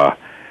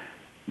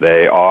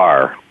 They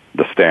are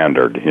the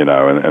standard,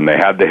 and they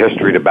had the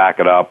history to back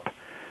it up.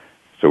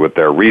 So with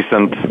their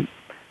recent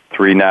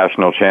 3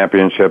 national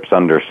championships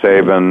under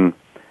Saban,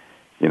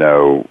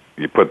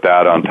 you put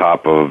that on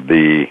top of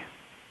the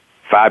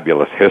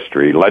fabulous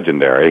history,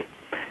 legendary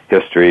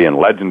history, and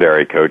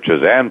legendary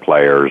coaches and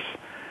players.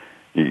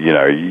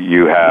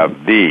 You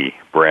have the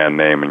brand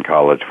name in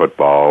college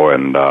football,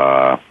 and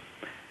they're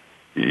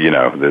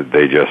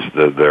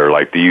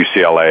like the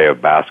UCLA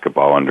of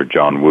basketball under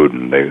John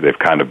Wooden. They've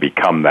kind of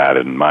become that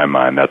in my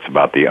mind. That's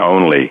about the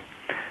only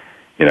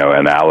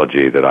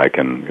analogy that I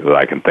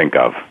can think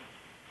of.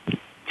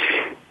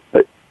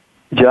 But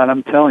John,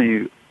 I'm telling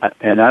you,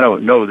 and I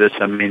don't know this.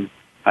 I mean,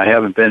 I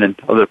haven't been in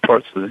other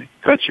parts of the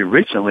country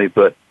recently,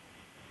 but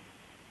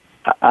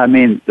I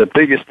mean, the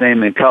biggest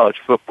name in college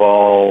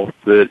football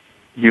that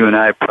you and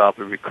I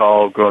probably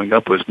recall growing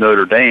up was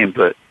Notre Dame,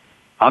 but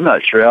I'm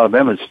not sure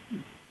Alabama's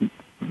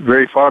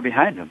very far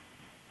behind them.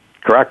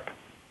 Correct.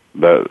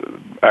 The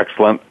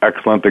excellent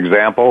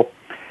example.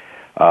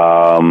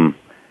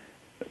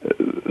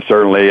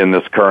 Certainly in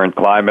this current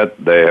climate,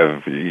 they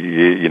have,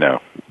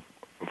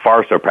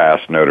 far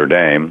surpassed Notre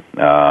Dame.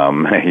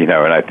 And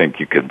I think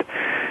you could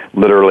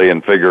literally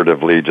and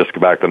figuratively just go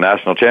back to the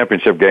national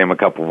championship game a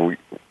couple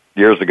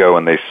years ago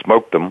when they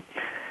smoked them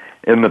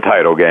in the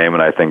title game,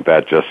 and I think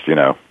that just,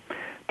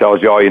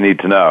 tells you all you need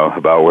to know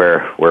about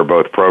where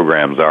both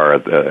programs are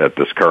at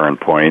this current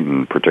point,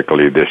 and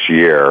particularly this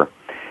year.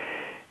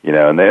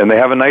 And they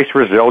have a nice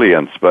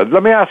resilience. But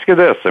let me ask you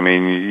this. I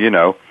mean,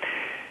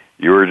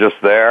 you were just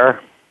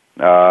there.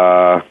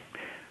 The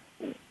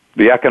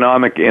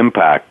economic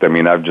impact, I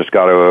mean, I've just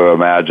got to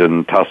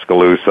imagine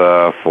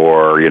Tuscaloosa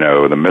for,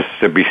 the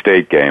Mississippi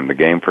State game, the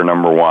game for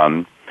number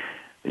 1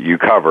 that you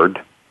covered.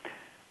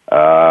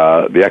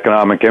 The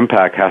economic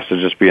impact has to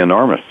just be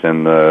enormous,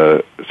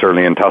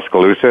 certainly in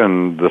Tuscaloosa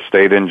and the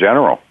state in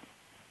general.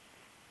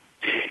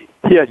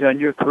 Yeah, John,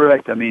 you're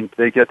correct. I mean,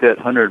 they get that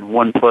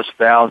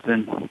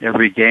 101,000+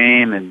 every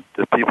game, and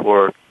the people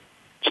are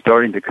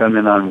starting to come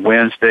in on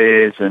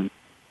Wednesdays, and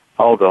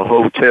all the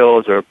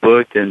hotels are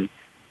booked. And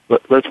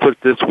let's put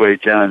it this way,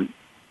 John,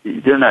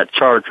 they're not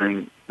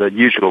charging the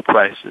usual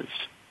prices.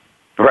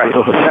 Right,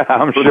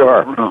 I'm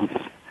sure.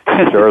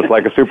 Sure, it's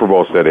like a Super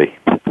Bowl city.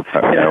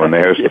 When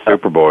they host the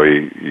Super Bowl,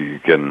 you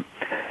can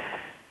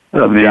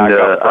jack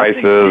up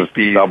prices,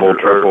 double,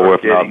 triple,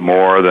 if not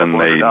more than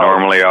they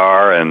normally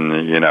are, and,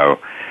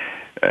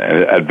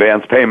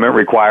 advance payment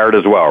required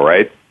as well,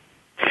 right?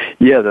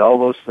 Yeah, all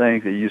those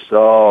things that you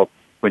saw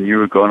when you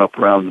were going up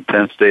around the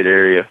Penn State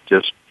area,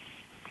 just,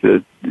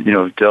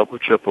 double,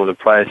 triple the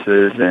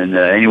prices, and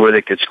anywhere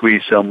they could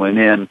squeeze someone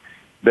in,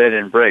 bed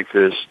and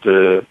breakfast,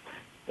 a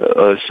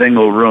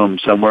single room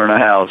somewhere in a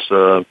house,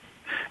 a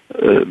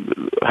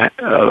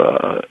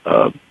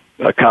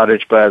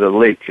cottage by the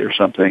lake or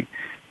something.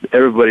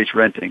 Everybody's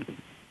renting,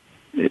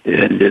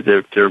 and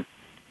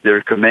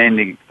they're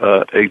commanding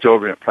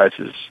exorbitant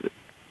prices.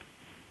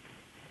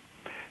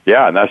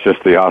 Yeah, and that's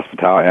just the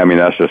hospitality. I mean,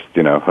 that's just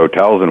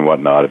hotels and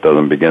whatnot. It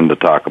doesn't begin to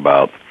talk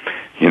about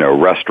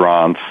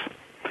restaurants,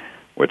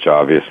 which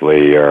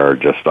obviously are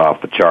just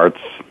off the charts,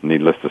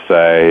 needless to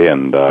say.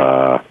 And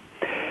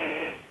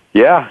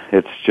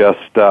it's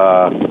just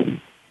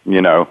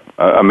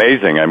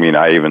amazing. I mean,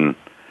 I even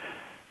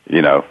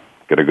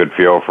get a good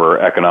feel for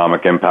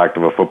economic impact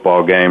of a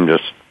football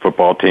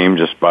team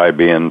just by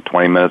being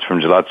 20 minutes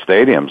from Gillette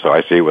Stadium. So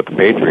I see it with the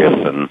Patriots,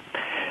 and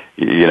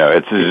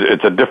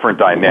it's a different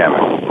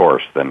dynamic, of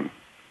course, than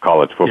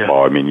college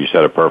football. Yeah. I mean, you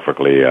said it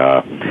perfectly.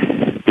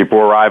 People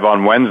arrive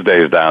on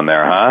Wednesdays down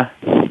there, huh?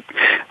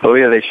 Oh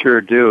yeah, they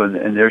sure do,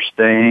 and they're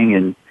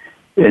staying.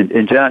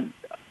 And John,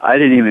 I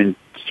didn't even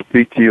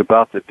speak to you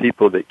about the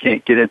people that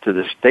can't get into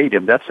the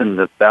stadium. That's in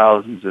the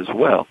thousands as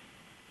well.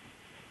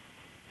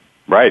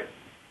 Right.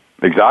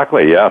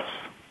 Exactly. Yes.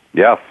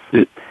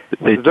 Is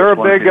there a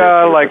big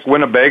like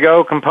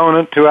Winnebago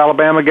component to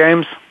Alabama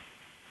games?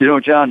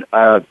 John,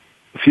 a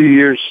few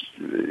years,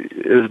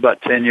 it was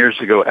about 10 years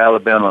ago,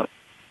 Alabama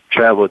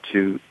traveled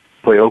to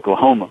play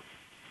Oklahoma,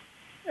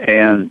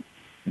 and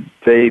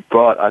they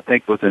brought, I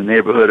think, with a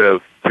neighborhood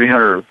of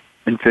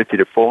 350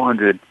 to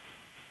 400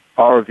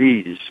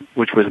 RVs,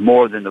 which was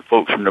more than the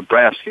folks from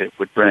Nebraska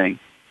would bring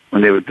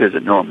when they would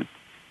visit Norman.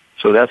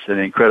 So that's an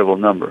incredible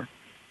number.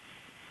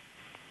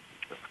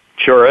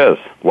 Sure is.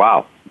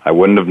 Wow. I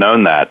wouldn't have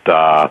known that.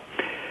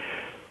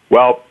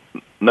 Well,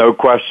 no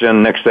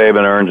question, Nick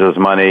Saban earns his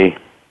money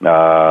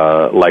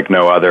like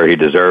no other. He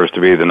deserves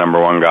to be the number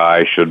 1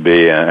 guy, should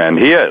be, and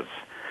he is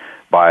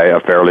by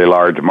a fairly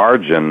large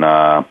margin.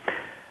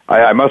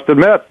 I must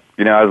admit,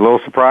 I was a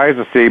little surprised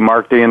to see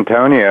Mark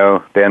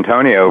D'Antonio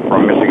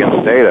from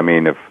Michigan State. I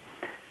mean, if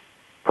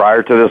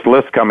prior to this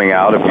list coming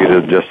out, if you'd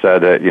have just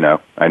said,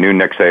 I knew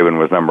Nick Saban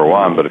was number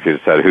one, but if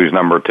you'd said who's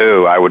number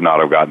two, I would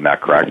not have gotten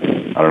that correct.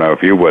 I don't know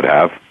if you would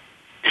have.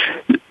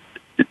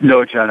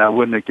 No, John, I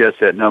wouldn't have guessed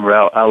that number.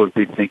 I would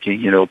be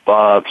thinking,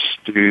 Bob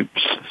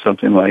Stoops,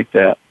 something like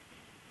that.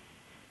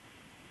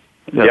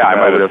 Yeah, I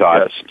might have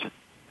thought. Guessed.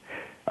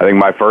 I think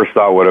my first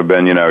thought would have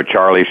been,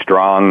 Charlie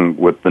Strong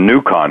with the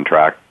new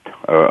contract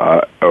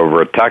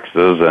over at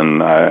Texas,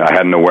 and I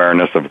had an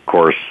awareness of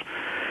course,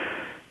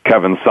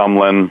 Kevin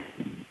Sumlin,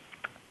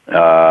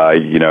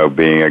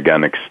 being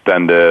again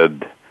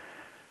extended,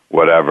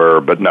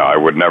 whatever. But no, I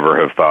would never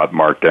have thought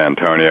Mark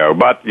D'Antonio.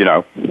 But,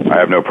 I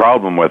have no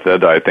problem with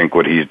it. I think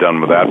what he's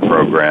done with that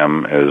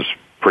program is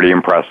pretty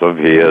impressive.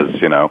 He has,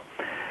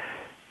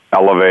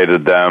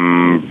 elevated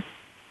them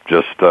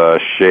just a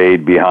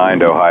shade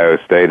behind Ohio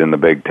State in the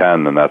Big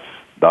Ten, and that's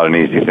not an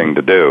easy thing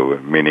to do,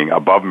 meaning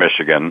above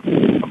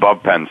Michigan,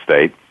 above Penn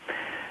State,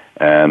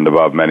 and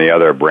above many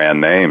other brand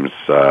names,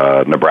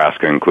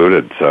 Nebraska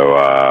included. So,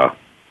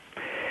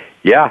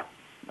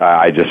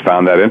 I just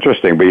found that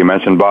interesting. But you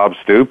mentioned Bob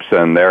Stoops,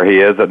 and there he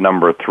is at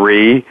number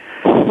 3.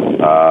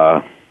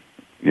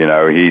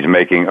 He's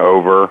making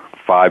over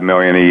 $5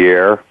 million a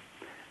year,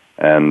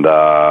 and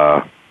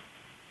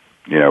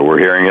we're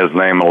hearing his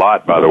name a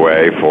lot, by the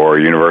way, for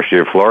University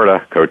of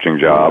Florida coaching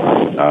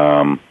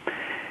job.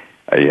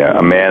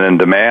 A man in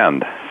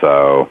demand.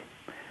 So,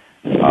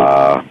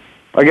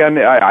 again,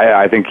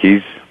 I think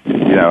he's,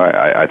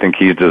 I think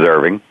he's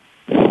deserving.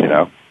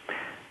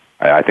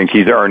 I think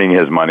he's earning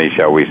his money,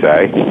 shall we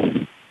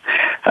say?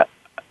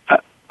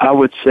 I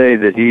would say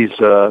that he's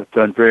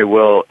done very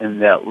well in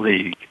that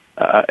league.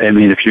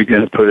 If you're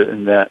going to put it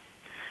in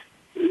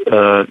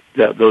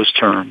those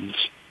terms,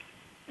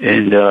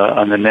 and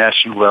on the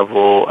national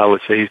level, I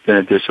would say he's been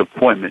a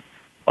disappointment.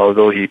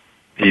 Although he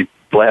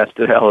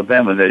blasted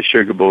Alabama in that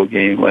Sugar Bowl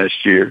game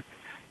last year,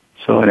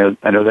 so I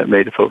know that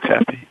made the folks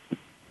happy.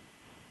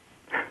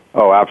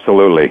 Oh,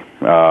 absolutely.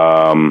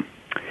 But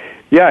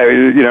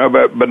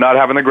not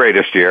having the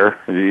greatest year.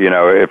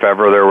 If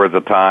ever there was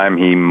a time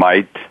he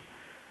might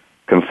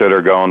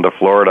consider going to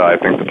Florida, I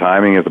think the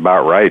timing is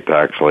about right,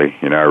 actually.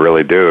 I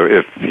really do.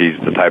 If he's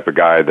the type of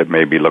guy that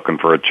may be looking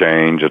for a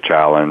change, a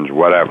challenge,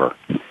 whatever.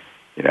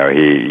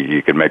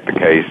 You could make the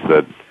case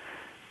that,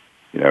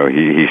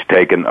 he's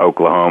taken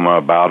Oklahoma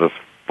about as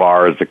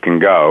far as it can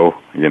go,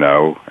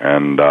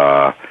 and,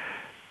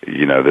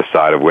 this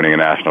side of winning a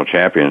national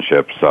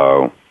championship.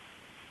 So,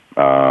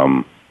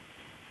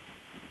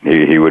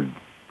 he would,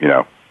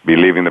 be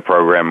leaving the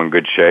program in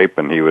good shape,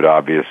 and he would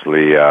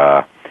obviously,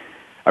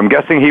 I'm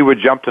guessing he would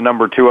jump to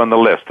number 2 on the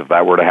list if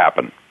that were to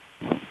happen.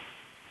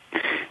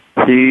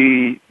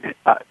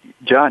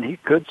 John, he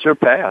could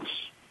surpass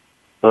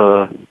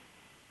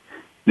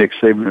Nick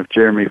Saban if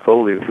Jeremy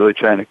Foley was really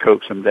trying to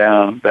coax him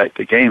down back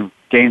to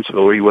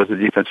Gainesville, where he was the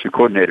defensive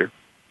coordinator.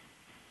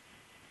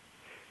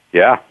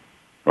 Yeah,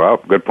 well,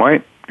 good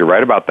point. You're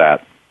right about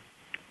that.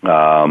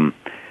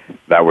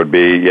 That would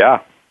be,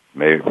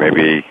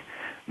 maybe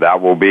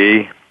that will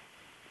be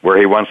where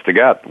he wants to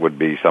get, would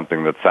be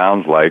something that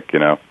sounds like,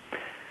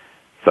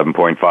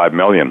 $7.5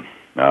 million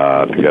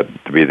to get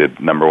to be the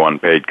number 1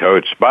 paid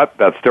coach. But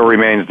that still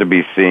remains to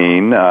be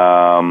seen.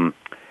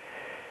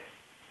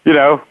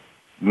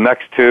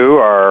 Next 2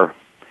 are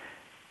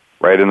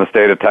right in the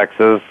state of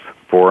Texas,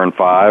 4 and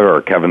 5,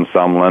 are Kevin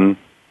Sumlin,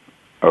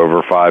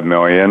 over $5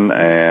 million,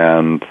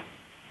 and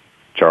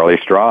Charlie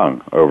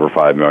Strong, over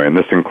 $5 million.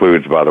 This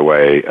includes, by the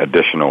way,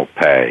 additional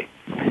pay.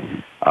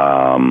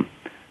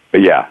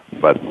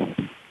 But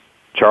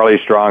Charlie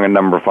Strong at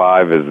number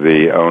 5 is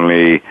the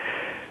only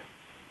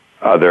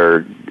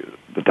other.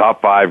 The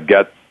top 5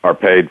 are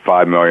paid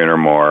 $5 million or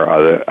more.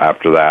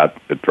 After that,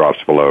 it drops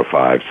below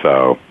 5.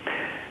 So,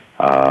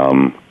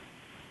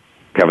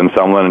 Kevin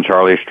Sumlin and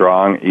Charlie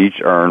Strong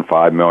each earn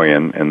 $5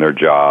 million in their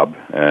job,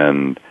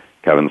 and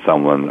Kevin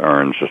Sumlin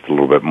earns just a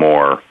little bit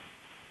more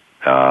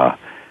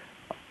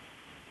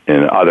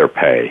in other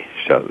pay.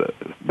 So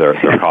they're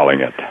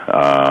calling it.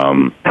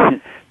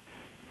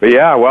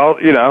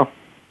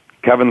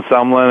 Kevin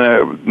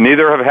Sumlin.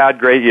 Neither have had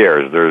great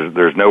years.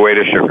 There's no way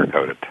to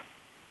sugarcoat it.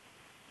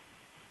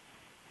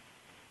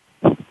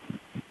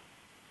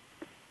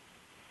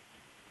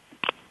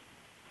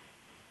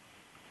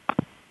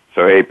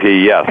 So AP,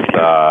 yes,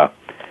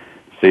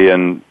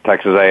 seeing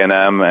Texas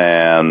A&M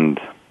and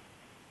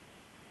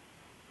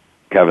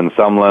Kevin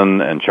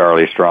Sumlin and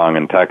Charlie Strong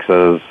in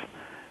Texas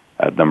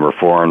at number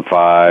 4 and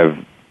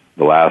 5.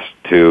 The last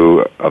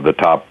 2 of the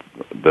top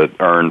that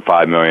earn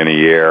 $5 million a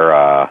year.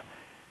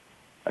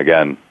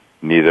 Again,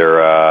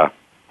 neither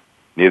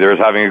is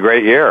having a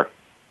great year.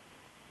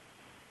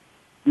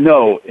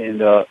 No,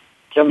 and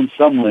Kevin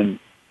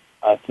Sumlin,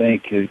 I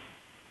think, has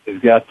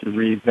got to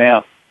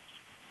revamp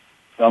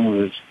some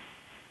of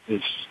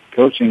his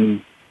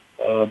coaching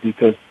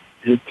because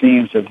his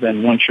teams have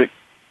been one-trick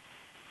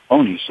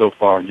ponies so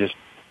far, just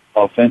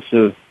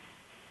offensive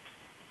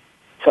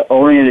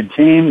defense-oriented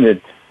team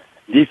that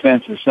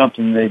defense is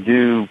something they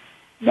do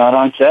not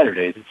on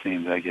Saturdays, it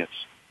seems, I guess.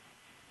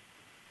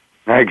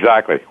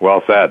 Exactly.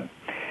 Well said.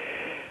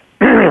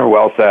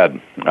 Well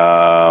said.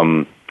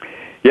 And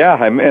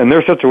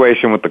their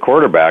situation with the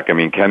quarterback, I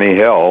mean, Kenny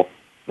Hill,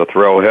 the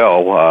Thrill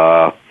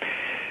Hill,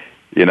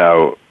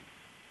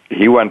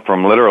 he went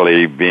from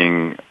literally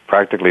being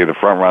practically the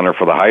front runner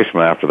for the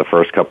Heisman after the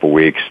first couple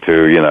weeks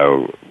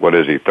to, what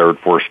is he, third,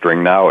 fourth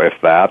string now, if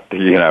that?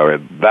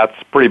 That's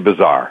pretty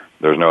bizarre.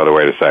 There's no other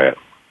way to say it.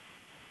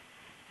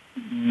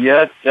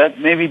 Yes, that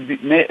maybe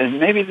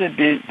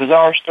the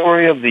bizarre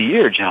story of the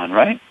year, John,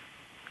 right?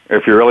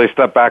 If you really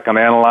step back and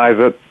analyze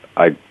it,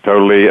 I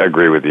totally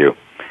agree with you.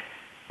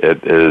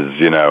 It is,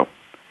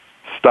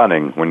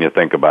 stunning when you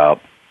think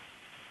about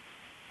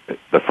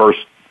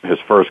his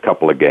first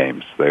couple of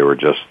games. They were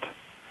just,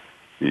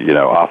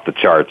 off the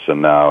charts,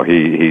 and now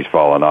he's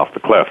fallen off the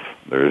cliff.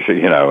 There's,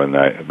 and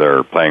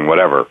they're playing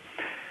whatever.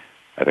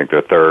 I think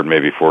their third,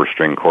 maybe fourth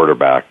string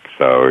quarterback.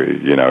 So,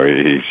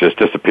 he's just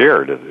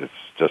disappeared. It's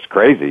just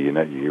crazy.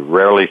 You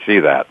rarely see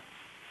that.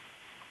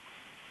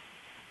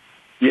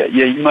 Yeah,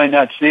 you might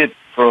not see it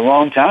for a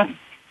long time.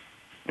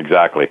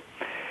 Exactly.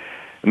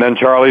 And then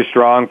Charlie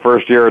Strong,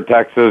 first year at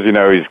Texas,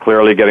 he's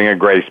clearly getting a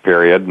grace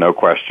period, no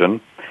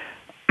question.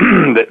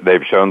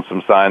 They've shown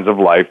some signs of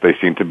life. They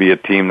seem to be a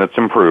team that's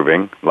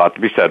improving. A lot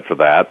to be said for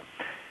that.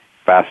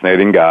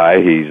 Fascinating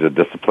guy. He's a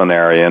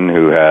disciplinarian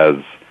who has,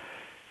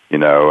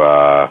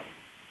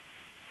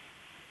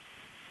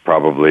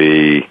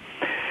 probably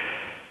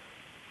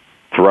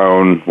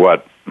thrown,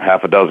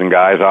 half a dozen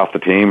guys off the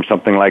team,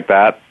 something like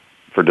that,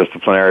 for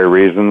disciplinary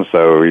reasons.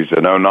 So he's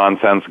a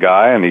no-nonsense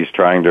guy, and he's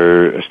trying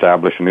to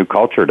establish a new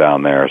culture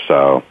down there.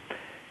 So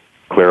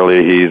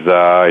clearly he's,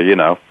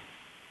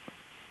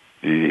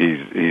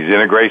 he's in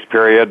a grace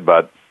period,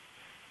 but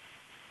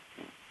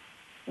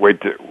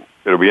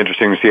it'll be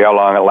interesting to see how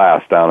long it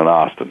lasts down in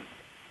Austin.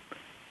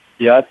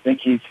 Yeah, I think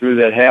he threw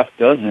that half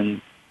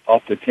dozen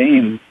off the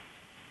team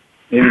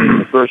maybe in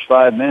the first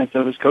 5 minutes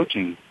of his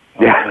coaching.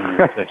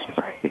 Yeah,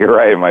 you're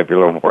right. It might be a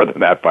little more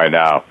than that by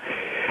now.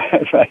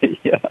 Right,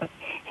 yeah.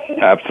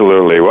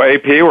 Absolutely. Well,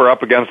 AP, we're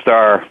up against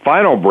our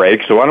final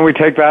break, so why don't we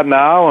take that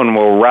now, and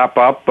we'll wrap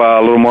up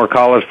a little more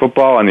college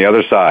football on the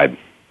other side.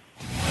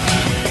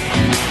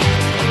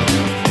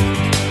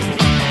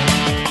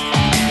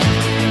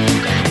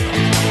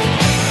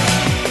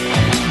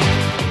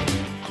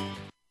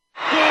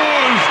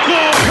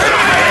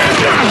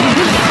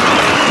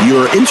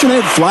 Your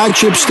internet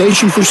flagship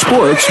station for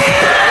sports.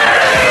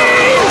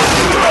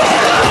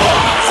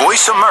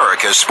 Voice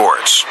America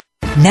Sports.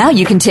 Now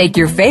you can take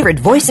your favorite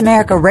Voice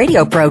America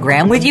radio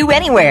program with you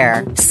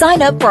anywhere.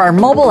 Sign up for our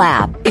mobile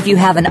app if you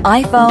have an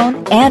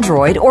iPhone,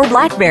 Android, or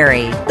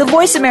BlackBerry. The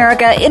Voice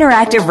America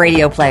Interactive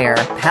Radio Player,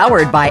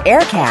 powered by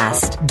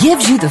Aircast,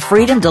 gives you the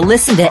freedom to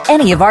listen to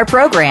any of our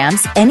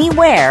programs,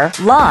 anywhere,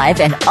 live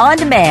and on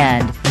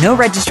demand. No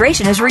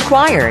registration is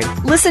required.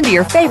 Listen to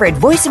your favorite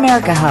Voice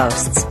America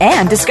hosts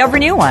and discover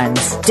new ones.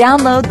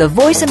 Download the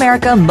Voice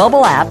America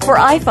mobile app for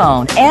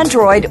iPhone,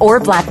 Android, or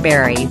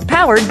BlackBerry,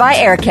 powered by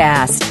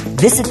Aircast.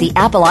 Visit the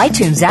Apple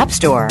iTunes App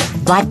Store,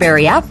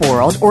 BlackBerry App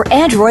World, or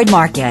Android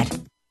Market.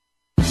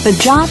 The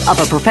job of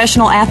a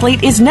professional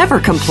athlete is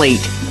never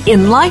complete.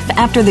 In Life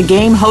After the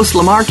Game, host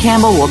Lamar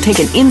Campbell will take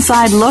an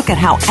inside look at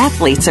how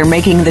athletes are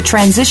making the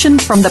transition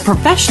from the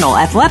professional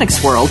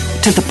athletics world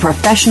to the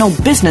professional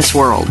business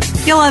world.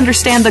 You'll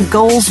understand the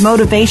goals,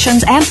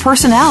 motivations, and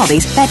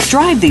personalities that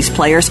drive these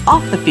players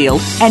off the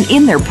field and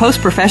in their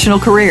post-professional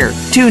career.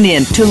 Tune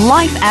in to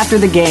Life After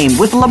the Game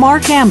with Lamar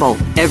Campbell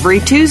every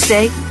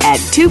Tuesday at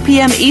 2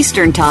 p.m.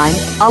 Eastern Time,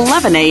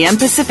 11 a.m.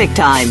 Pacific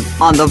Time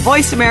on the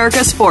Voice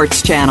America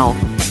Sports Channel.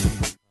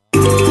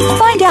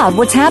 Find out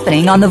what's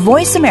happening on the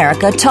Voice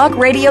America Talk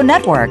Radio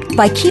Network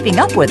by keeping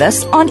up with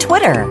us on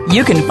Twitter.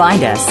 You can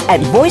find us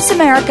at Voice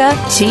America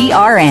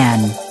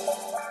TRN.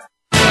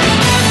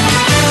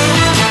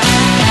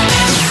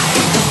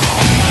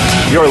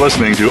 You're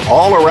listening to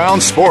All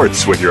Around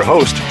Sports with your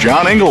host,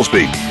 John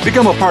Inglesby.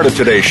 Become a part of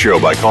today's show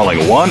by calling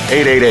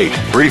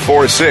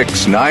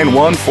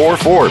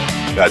 1-888-346-9144.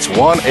 That's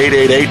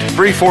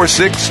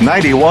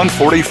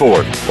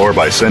 1-888-346-9144. Or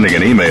by sending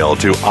an email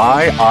to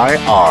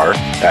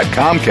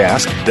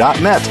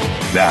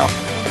iir@comcast.net. Now,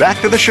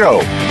 back to the show.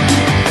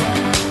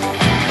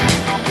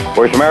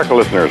 Voice America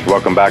listeners,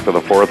 welcome back to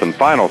the fourth and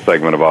final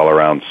segment of All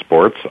Around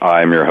Sports.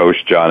 I'm your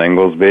host, John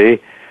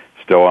Inglesby.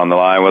 Still on the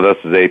line with us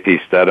is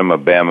AP Stedham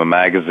of Bama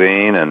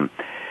Magazine. And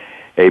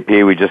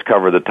AP, we just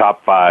covered the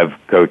top 5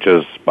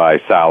 coaches by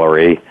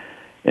salary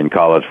in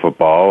college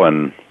football,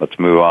 and let's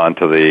move on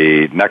to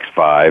the next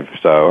 5.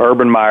 So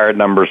Urban Meyer at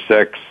number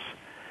 6,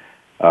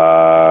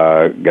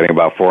 getting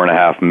about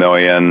 $4.5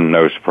 million.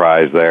 No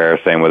surprise there.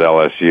 Same with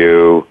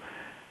LSU.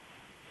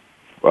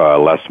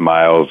 Les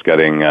Miles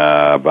getting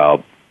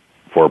about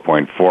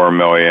 $4.4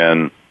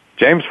 million.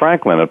 James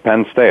Franklin at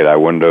Penn State. I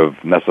wouldn't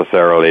have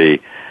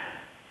necessarily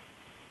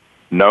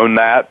known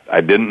that. I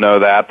didn't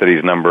know that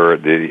he's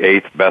the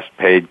 8th best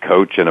paid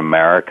coach in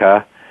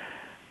America.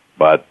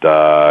 But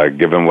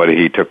given what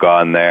he took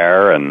on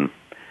there, and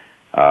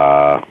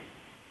I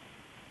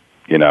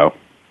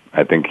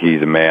think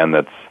he's a man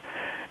that's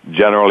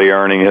generally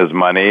earning his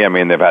money. I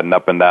mean, they've had an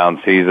up and down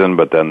season,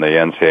 but then the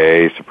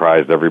NCAA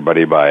surprised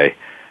everybody by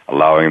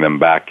allowing them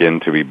back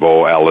in to be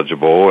bowl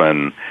eligible,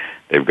 and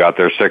they've got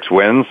their 6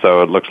 wins,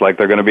 so it looks like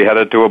they're going to be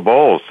headed to a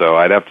bowl. So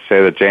I'd have to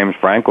say that James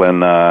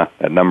Franklin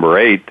at number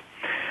 8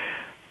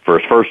 for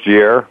his first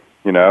year,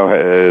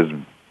 has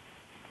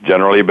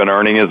generally been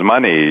earning his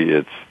money.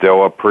 It's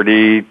still a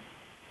pretty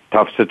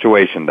tough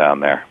situation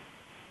down there.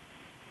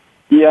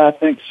 Yeah, I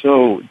think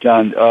so,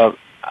 John.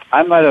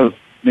 I might have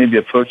maybe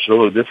approached it a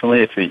little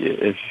differently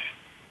if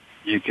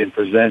you can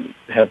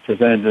have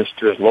presented this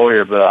to his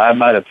lawyer, but I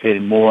might have paid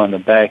him more on the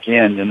back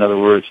end. In other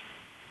words,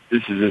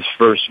 this is his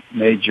first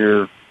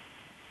major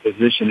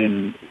position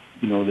in,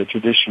 the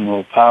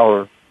traditional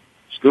power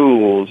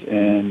schools,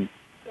 and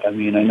I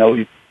mean, I know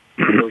he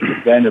coached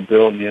at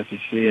Vanderbilt in the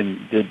SEC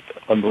and did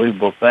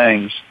unbelievable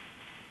things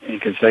in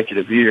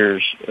consecutive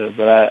years,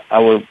 but I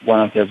would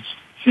want to have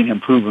seen him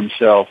prove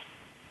himself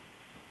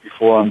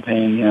before I'm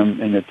paying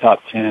him in the top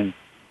 10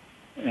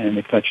 in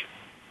the country.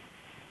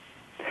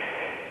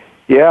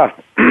 Yeah,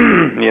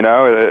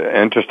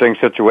 interesting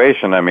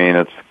situation. I mean,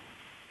 it's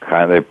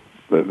kind of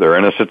they're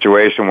in a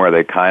situation where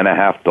they kind of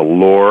have to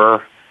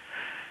lure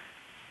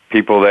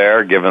people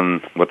there,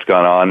 given what's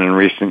gone on in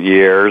recent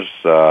years.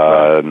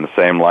 In the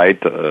same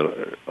light,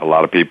 a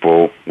lot of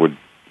people would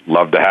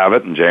love to have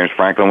it, and James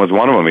Franklin was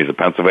one of them. He's a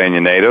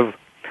Pennsylvania native,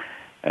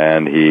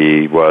 and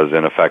he was,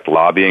 in effect,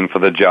 lobbying for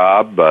the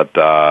job, but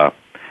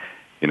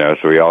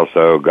so he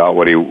also got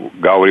what he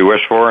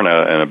wished for, and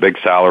a big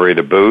salary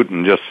to boot.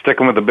 And just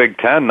sticking with the Big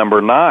Ten,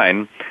 number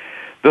 9,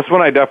 this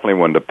one I definitely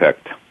wouldn't have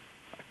picked.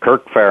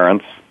 Kirk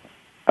Ferentz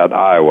at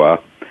Iowa,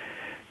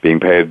 being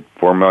paid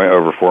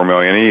over $4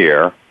 million a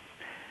year,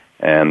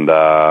 and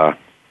I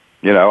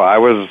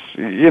was,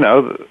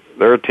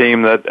 they're a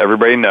team that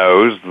everybody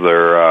knows.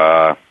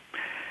 They're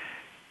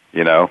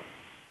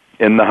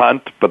in the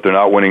hunt, but they're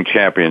not winning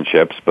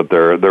championships. But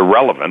they're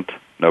relevant,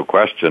 no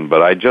question.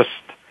 But I just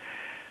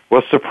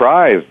was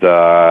surprised.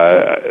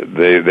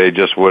 They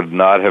just would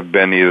not have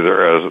been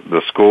either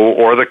the school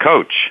or the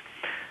coach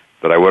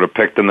that I would have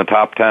picked in the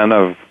top 10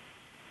 of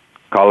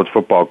college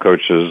football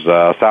coaches'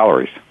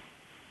 salaries.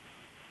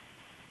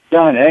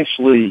 John,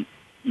 actually,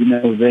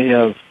 they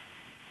have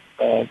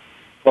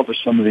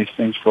published some of these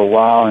things for a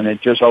while, and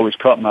it just always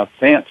caught my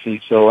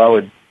fancy, so I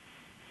would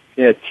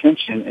pay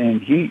attention,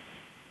 and he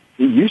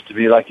used to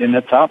be like in the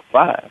top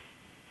 5.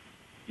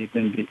 He's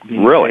been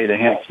being really? paid a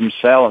handsome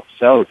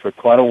salary for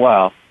quite a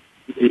while.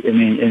 I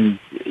mean, and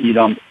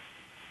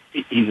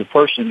he's a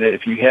person that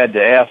if you had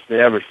to ask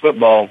the average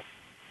football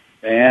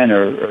fan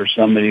or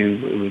somebody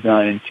who was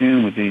not in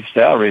tune with these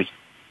salaries,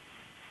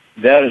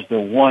 that is the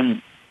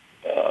one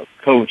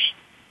coach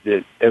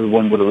that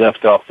everyone would have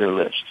left off their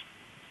list.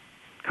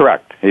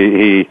 Correct.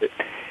 He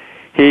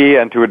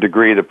and to a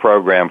degree the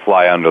program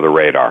fly under the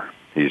radar.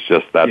 He's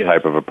just that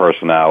type of a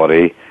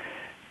personality,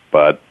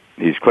 but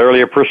he's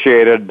clearly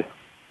appreciated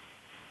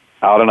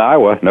out in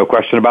Iowa. No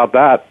question about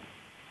that.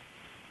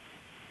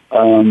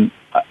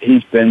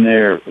 He's been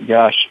there,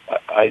 gosh,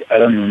 I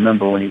don't even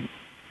remember when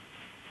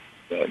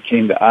he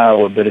came to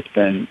Iowa, but it's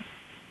been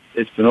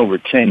over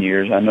 10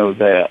 years. I know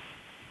that.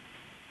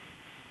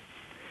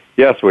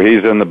 Yes, well,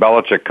 he's in the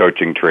Belichick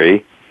coaching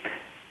tree.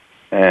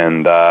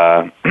 And,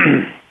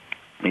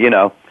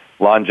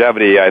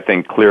 longevity, I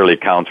think, clearly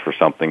counts for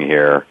something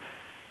here.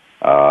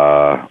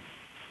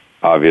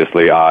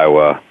 Obviously,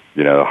 Iowa,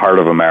 the heart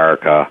of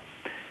America,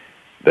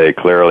 they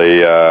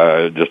clearly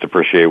just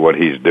appreciate what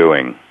he's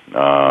doing.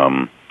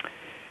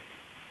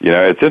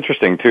 It's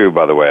interesting, too,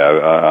 by the way.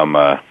 I'm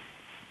a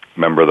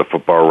member of the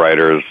Football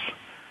Writers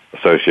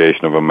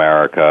Association of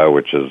America,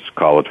 which is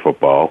college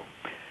football.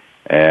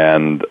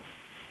 And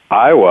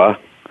Iowa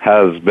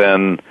has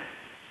been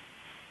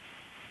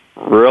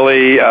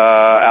really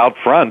out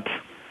front.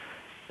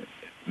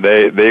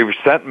 They've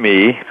sent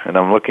me, and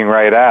I'm looking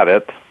right at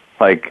it,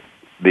 like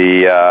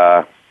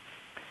they're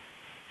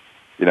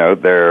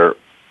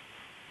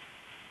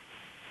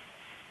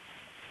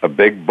a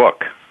big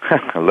book.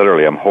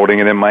 Literally, I'm holding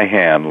it in my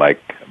hand like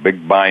a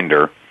big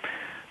binder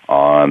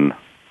on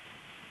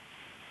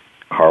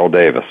Carl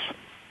Davis,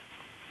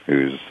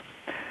 who's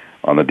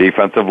on the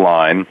defensive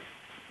line.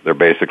 They're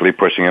basically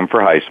pushing him for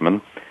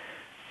Heisman.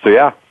 So,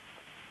 yeah,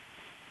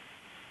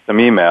 some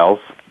emails.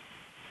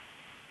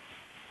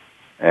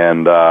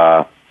 And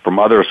from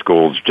other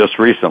schools just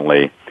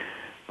recently,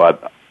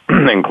 but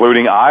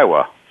including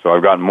Iowa. So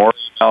I've gotten more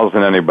emails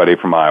than anybody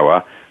from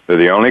Iowa. They're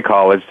the only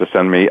college to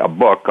send me a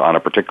book on a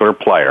particular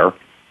player.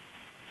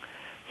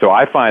 So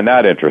I find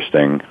that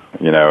interesting,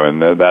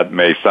 and that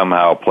may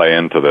somehow play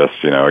into this,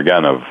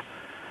 again, of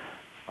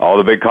all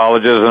the big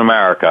colleges in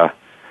America,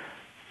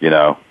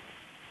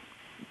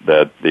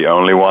 that the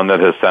only one that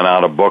has sent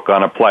out a book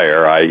on a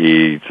player,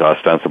 i.e.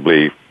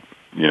 ostensibly,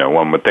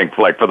 one would think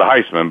like for the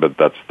Heisman, but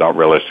that's not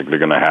realistically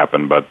going to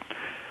happen. But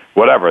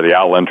whatever, the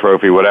Outland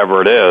Trophy,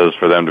 whatever it is,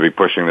 for them to be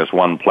pushing this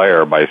one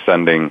player by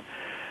sending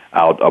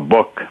out a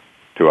book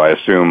to, I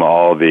assume,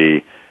 all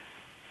the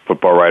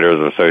Football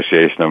Writers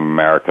Association of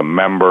America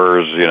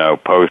members,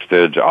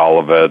 postage, all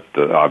of it,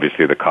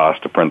 obviously the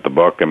cost to print the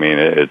book. I mean,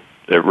 it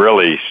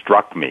really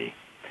struck me.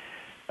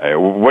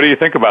 What do you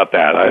think about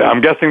that?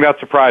 I'm guessing that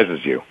surprises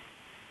you.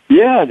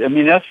 Yeah, I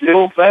mean, that's the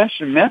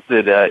old-fashioned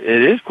method.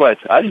 It is quite,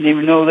 I didn't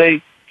even know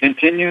they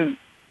continue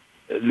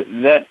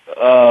that,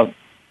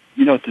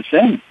 to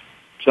send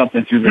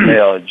something through the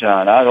mail,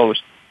 John.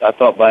 I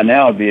thought by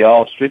now it'd be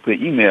all strictly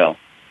email.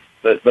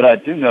 But I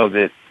do know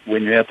that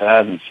when you have to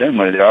have them send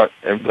money,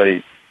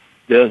 everybody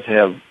does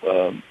have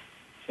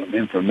some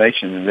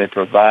information that they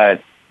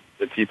provide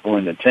the people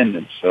in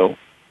attendance. So,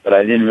 but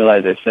I didn't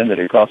realize they send it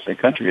across the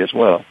country as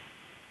well.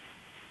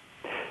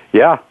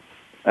 Yeah,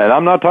 and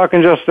I'm not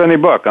talking just any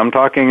book. I'm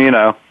talking,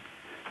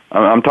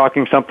 I'm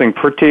talking something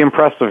pretty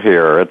impressive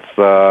here.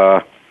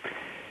 It's,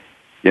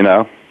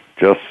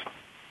 just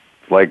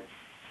like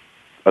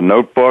a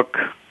notebook.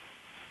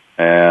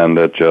 And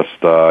it just,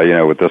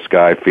 with this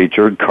guy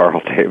featured,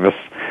 Carl Davis,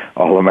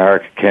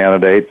 All-America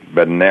candidate,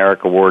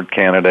 Bednarik Award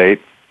candidate,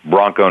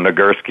 Bronco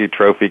Nagurski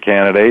Trophy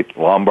candidate,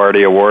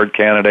 Lombardi Award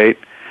candidate,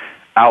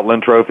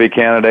 Outland Trophy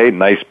candidate,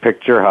 nice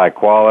picture, high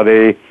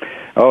quality.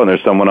 Oh, and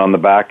there's someone on the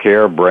back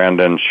here,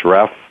 Brandon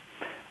Schreff,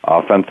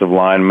 offensive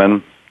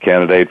lineman,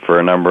 candidate for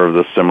a number of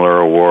the similar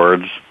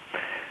awards.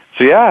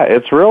 So, yeah,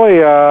 it's really,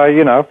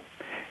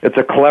 it's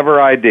a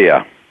clever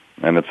idea.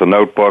 And it's a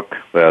notebook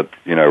that,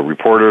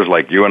 reporters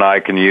like you and I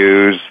can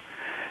use.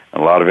 A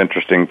lot of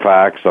interesting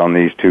facts on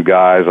these two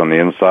guys on the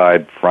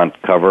inside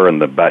front cover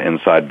and the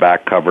inside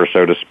back cover,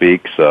 so to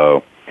speak.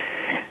 So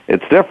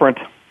it's different,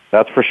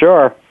 that's for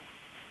sure.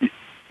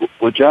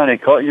 Well, John,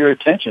 it caught your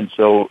attention,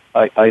 so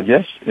I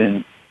guess,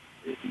 if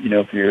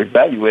you're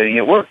evaluating,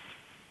 it worked.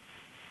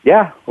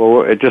 Yeah,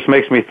 well, it just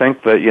makes me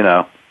think that,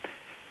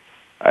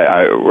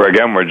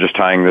 we're just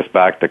tying this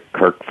back to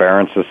Kirk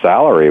Ferentz's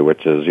salary,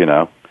 which is,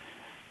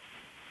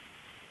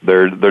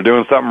 They're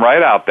doing something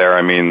right out there.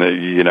 I mean,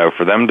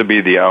 for them to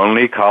be the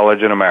only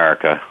college in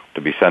America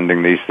to be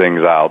sending these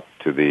things out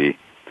to the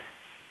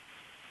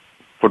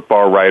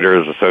Football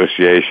Writers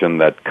Association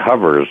that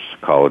covers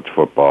college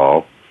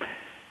football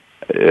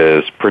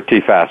is pretty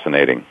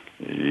fascinating.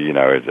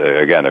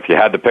 Again, if you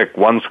had to pick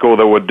one school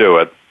that would do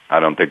it, I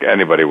don't think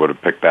anybody would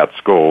have picked that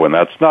school, and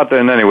that's not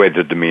in any way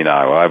to demean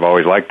Iowa. I've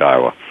always liked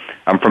Iowa.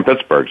 I'm from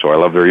Pittsburgh, so I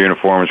love their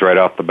uniforms right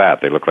off the bat.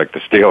 They look like the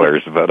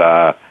Steelers, but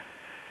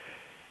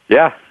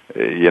yeah,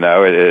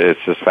 it's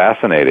just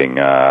fascinating.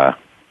 And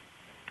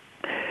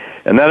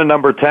then at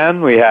number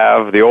 10, we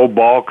have the old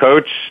ball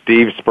coach,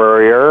 Steve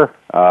Spurrier.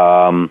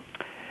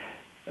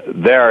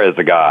 There is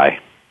a guy.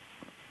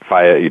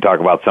 You talk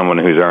about someone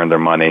who's earned their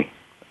money,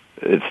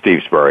 it's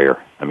Steve Spurrier.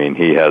 I mean,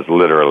 he has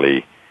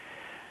literally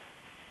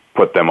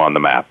put them on the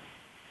map.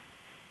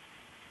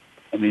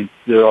 I mean,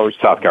 they're always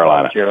South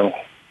Carolina.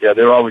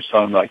 They're always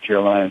talking about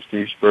Carolina and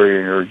Steve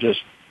Spurrier, or just,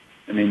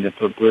 the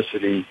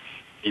publicity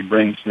he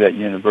brings to that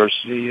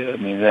university. I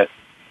mean, that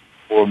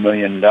 $4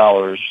 million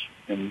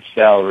in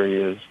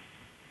salary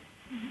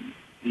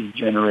he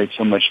generates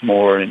so much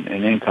more in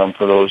income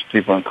for those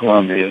people in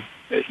Columbia.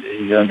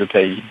 He's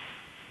underpaid.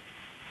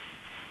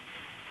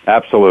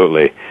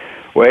 Absolutely.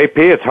 Well, AP,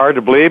 it's hard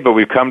to believe, but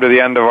we've come to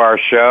the end of our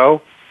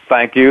show.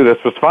 Thank you. This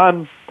was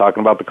fun,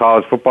 talking about the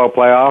college football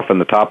playoff and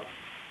the top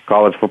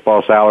college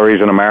football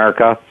salaries in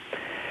America.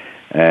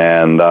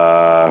 And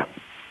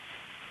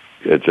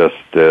it just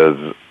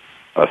is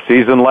a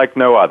season like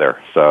no other,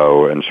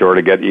 and sure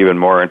to get even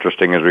more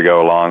interesting as we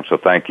go along. So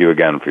thank you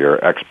again for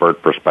your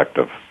expert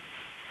perspective.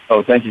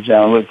 Oh, thank you,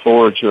 John. I look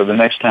forward to the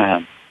next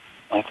time.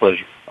 My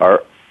pleasure.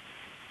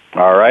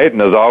 All right, and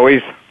as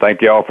always,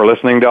 thank you all for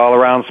listening to All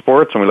Around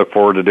Sports, and we look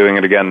forward to doing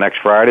it again next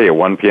Friday at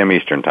 1 p.m.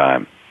 Eastern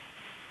Time.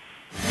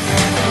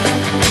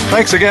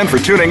 Thanks again for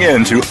tuning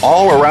in to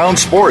All Around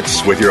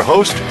Sports with your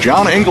host,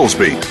 John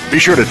Inglesby. Be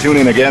sure to tune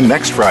in again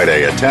next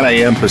Friday at 10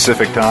 a.m.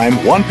 Pacific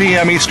Time, 1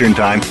 p.m. Eastern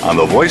Time on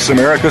the Voice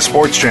America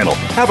Sports Channel.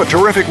 Have a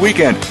terrific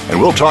weekend, and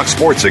we'll talk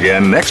sports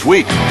again next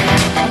week.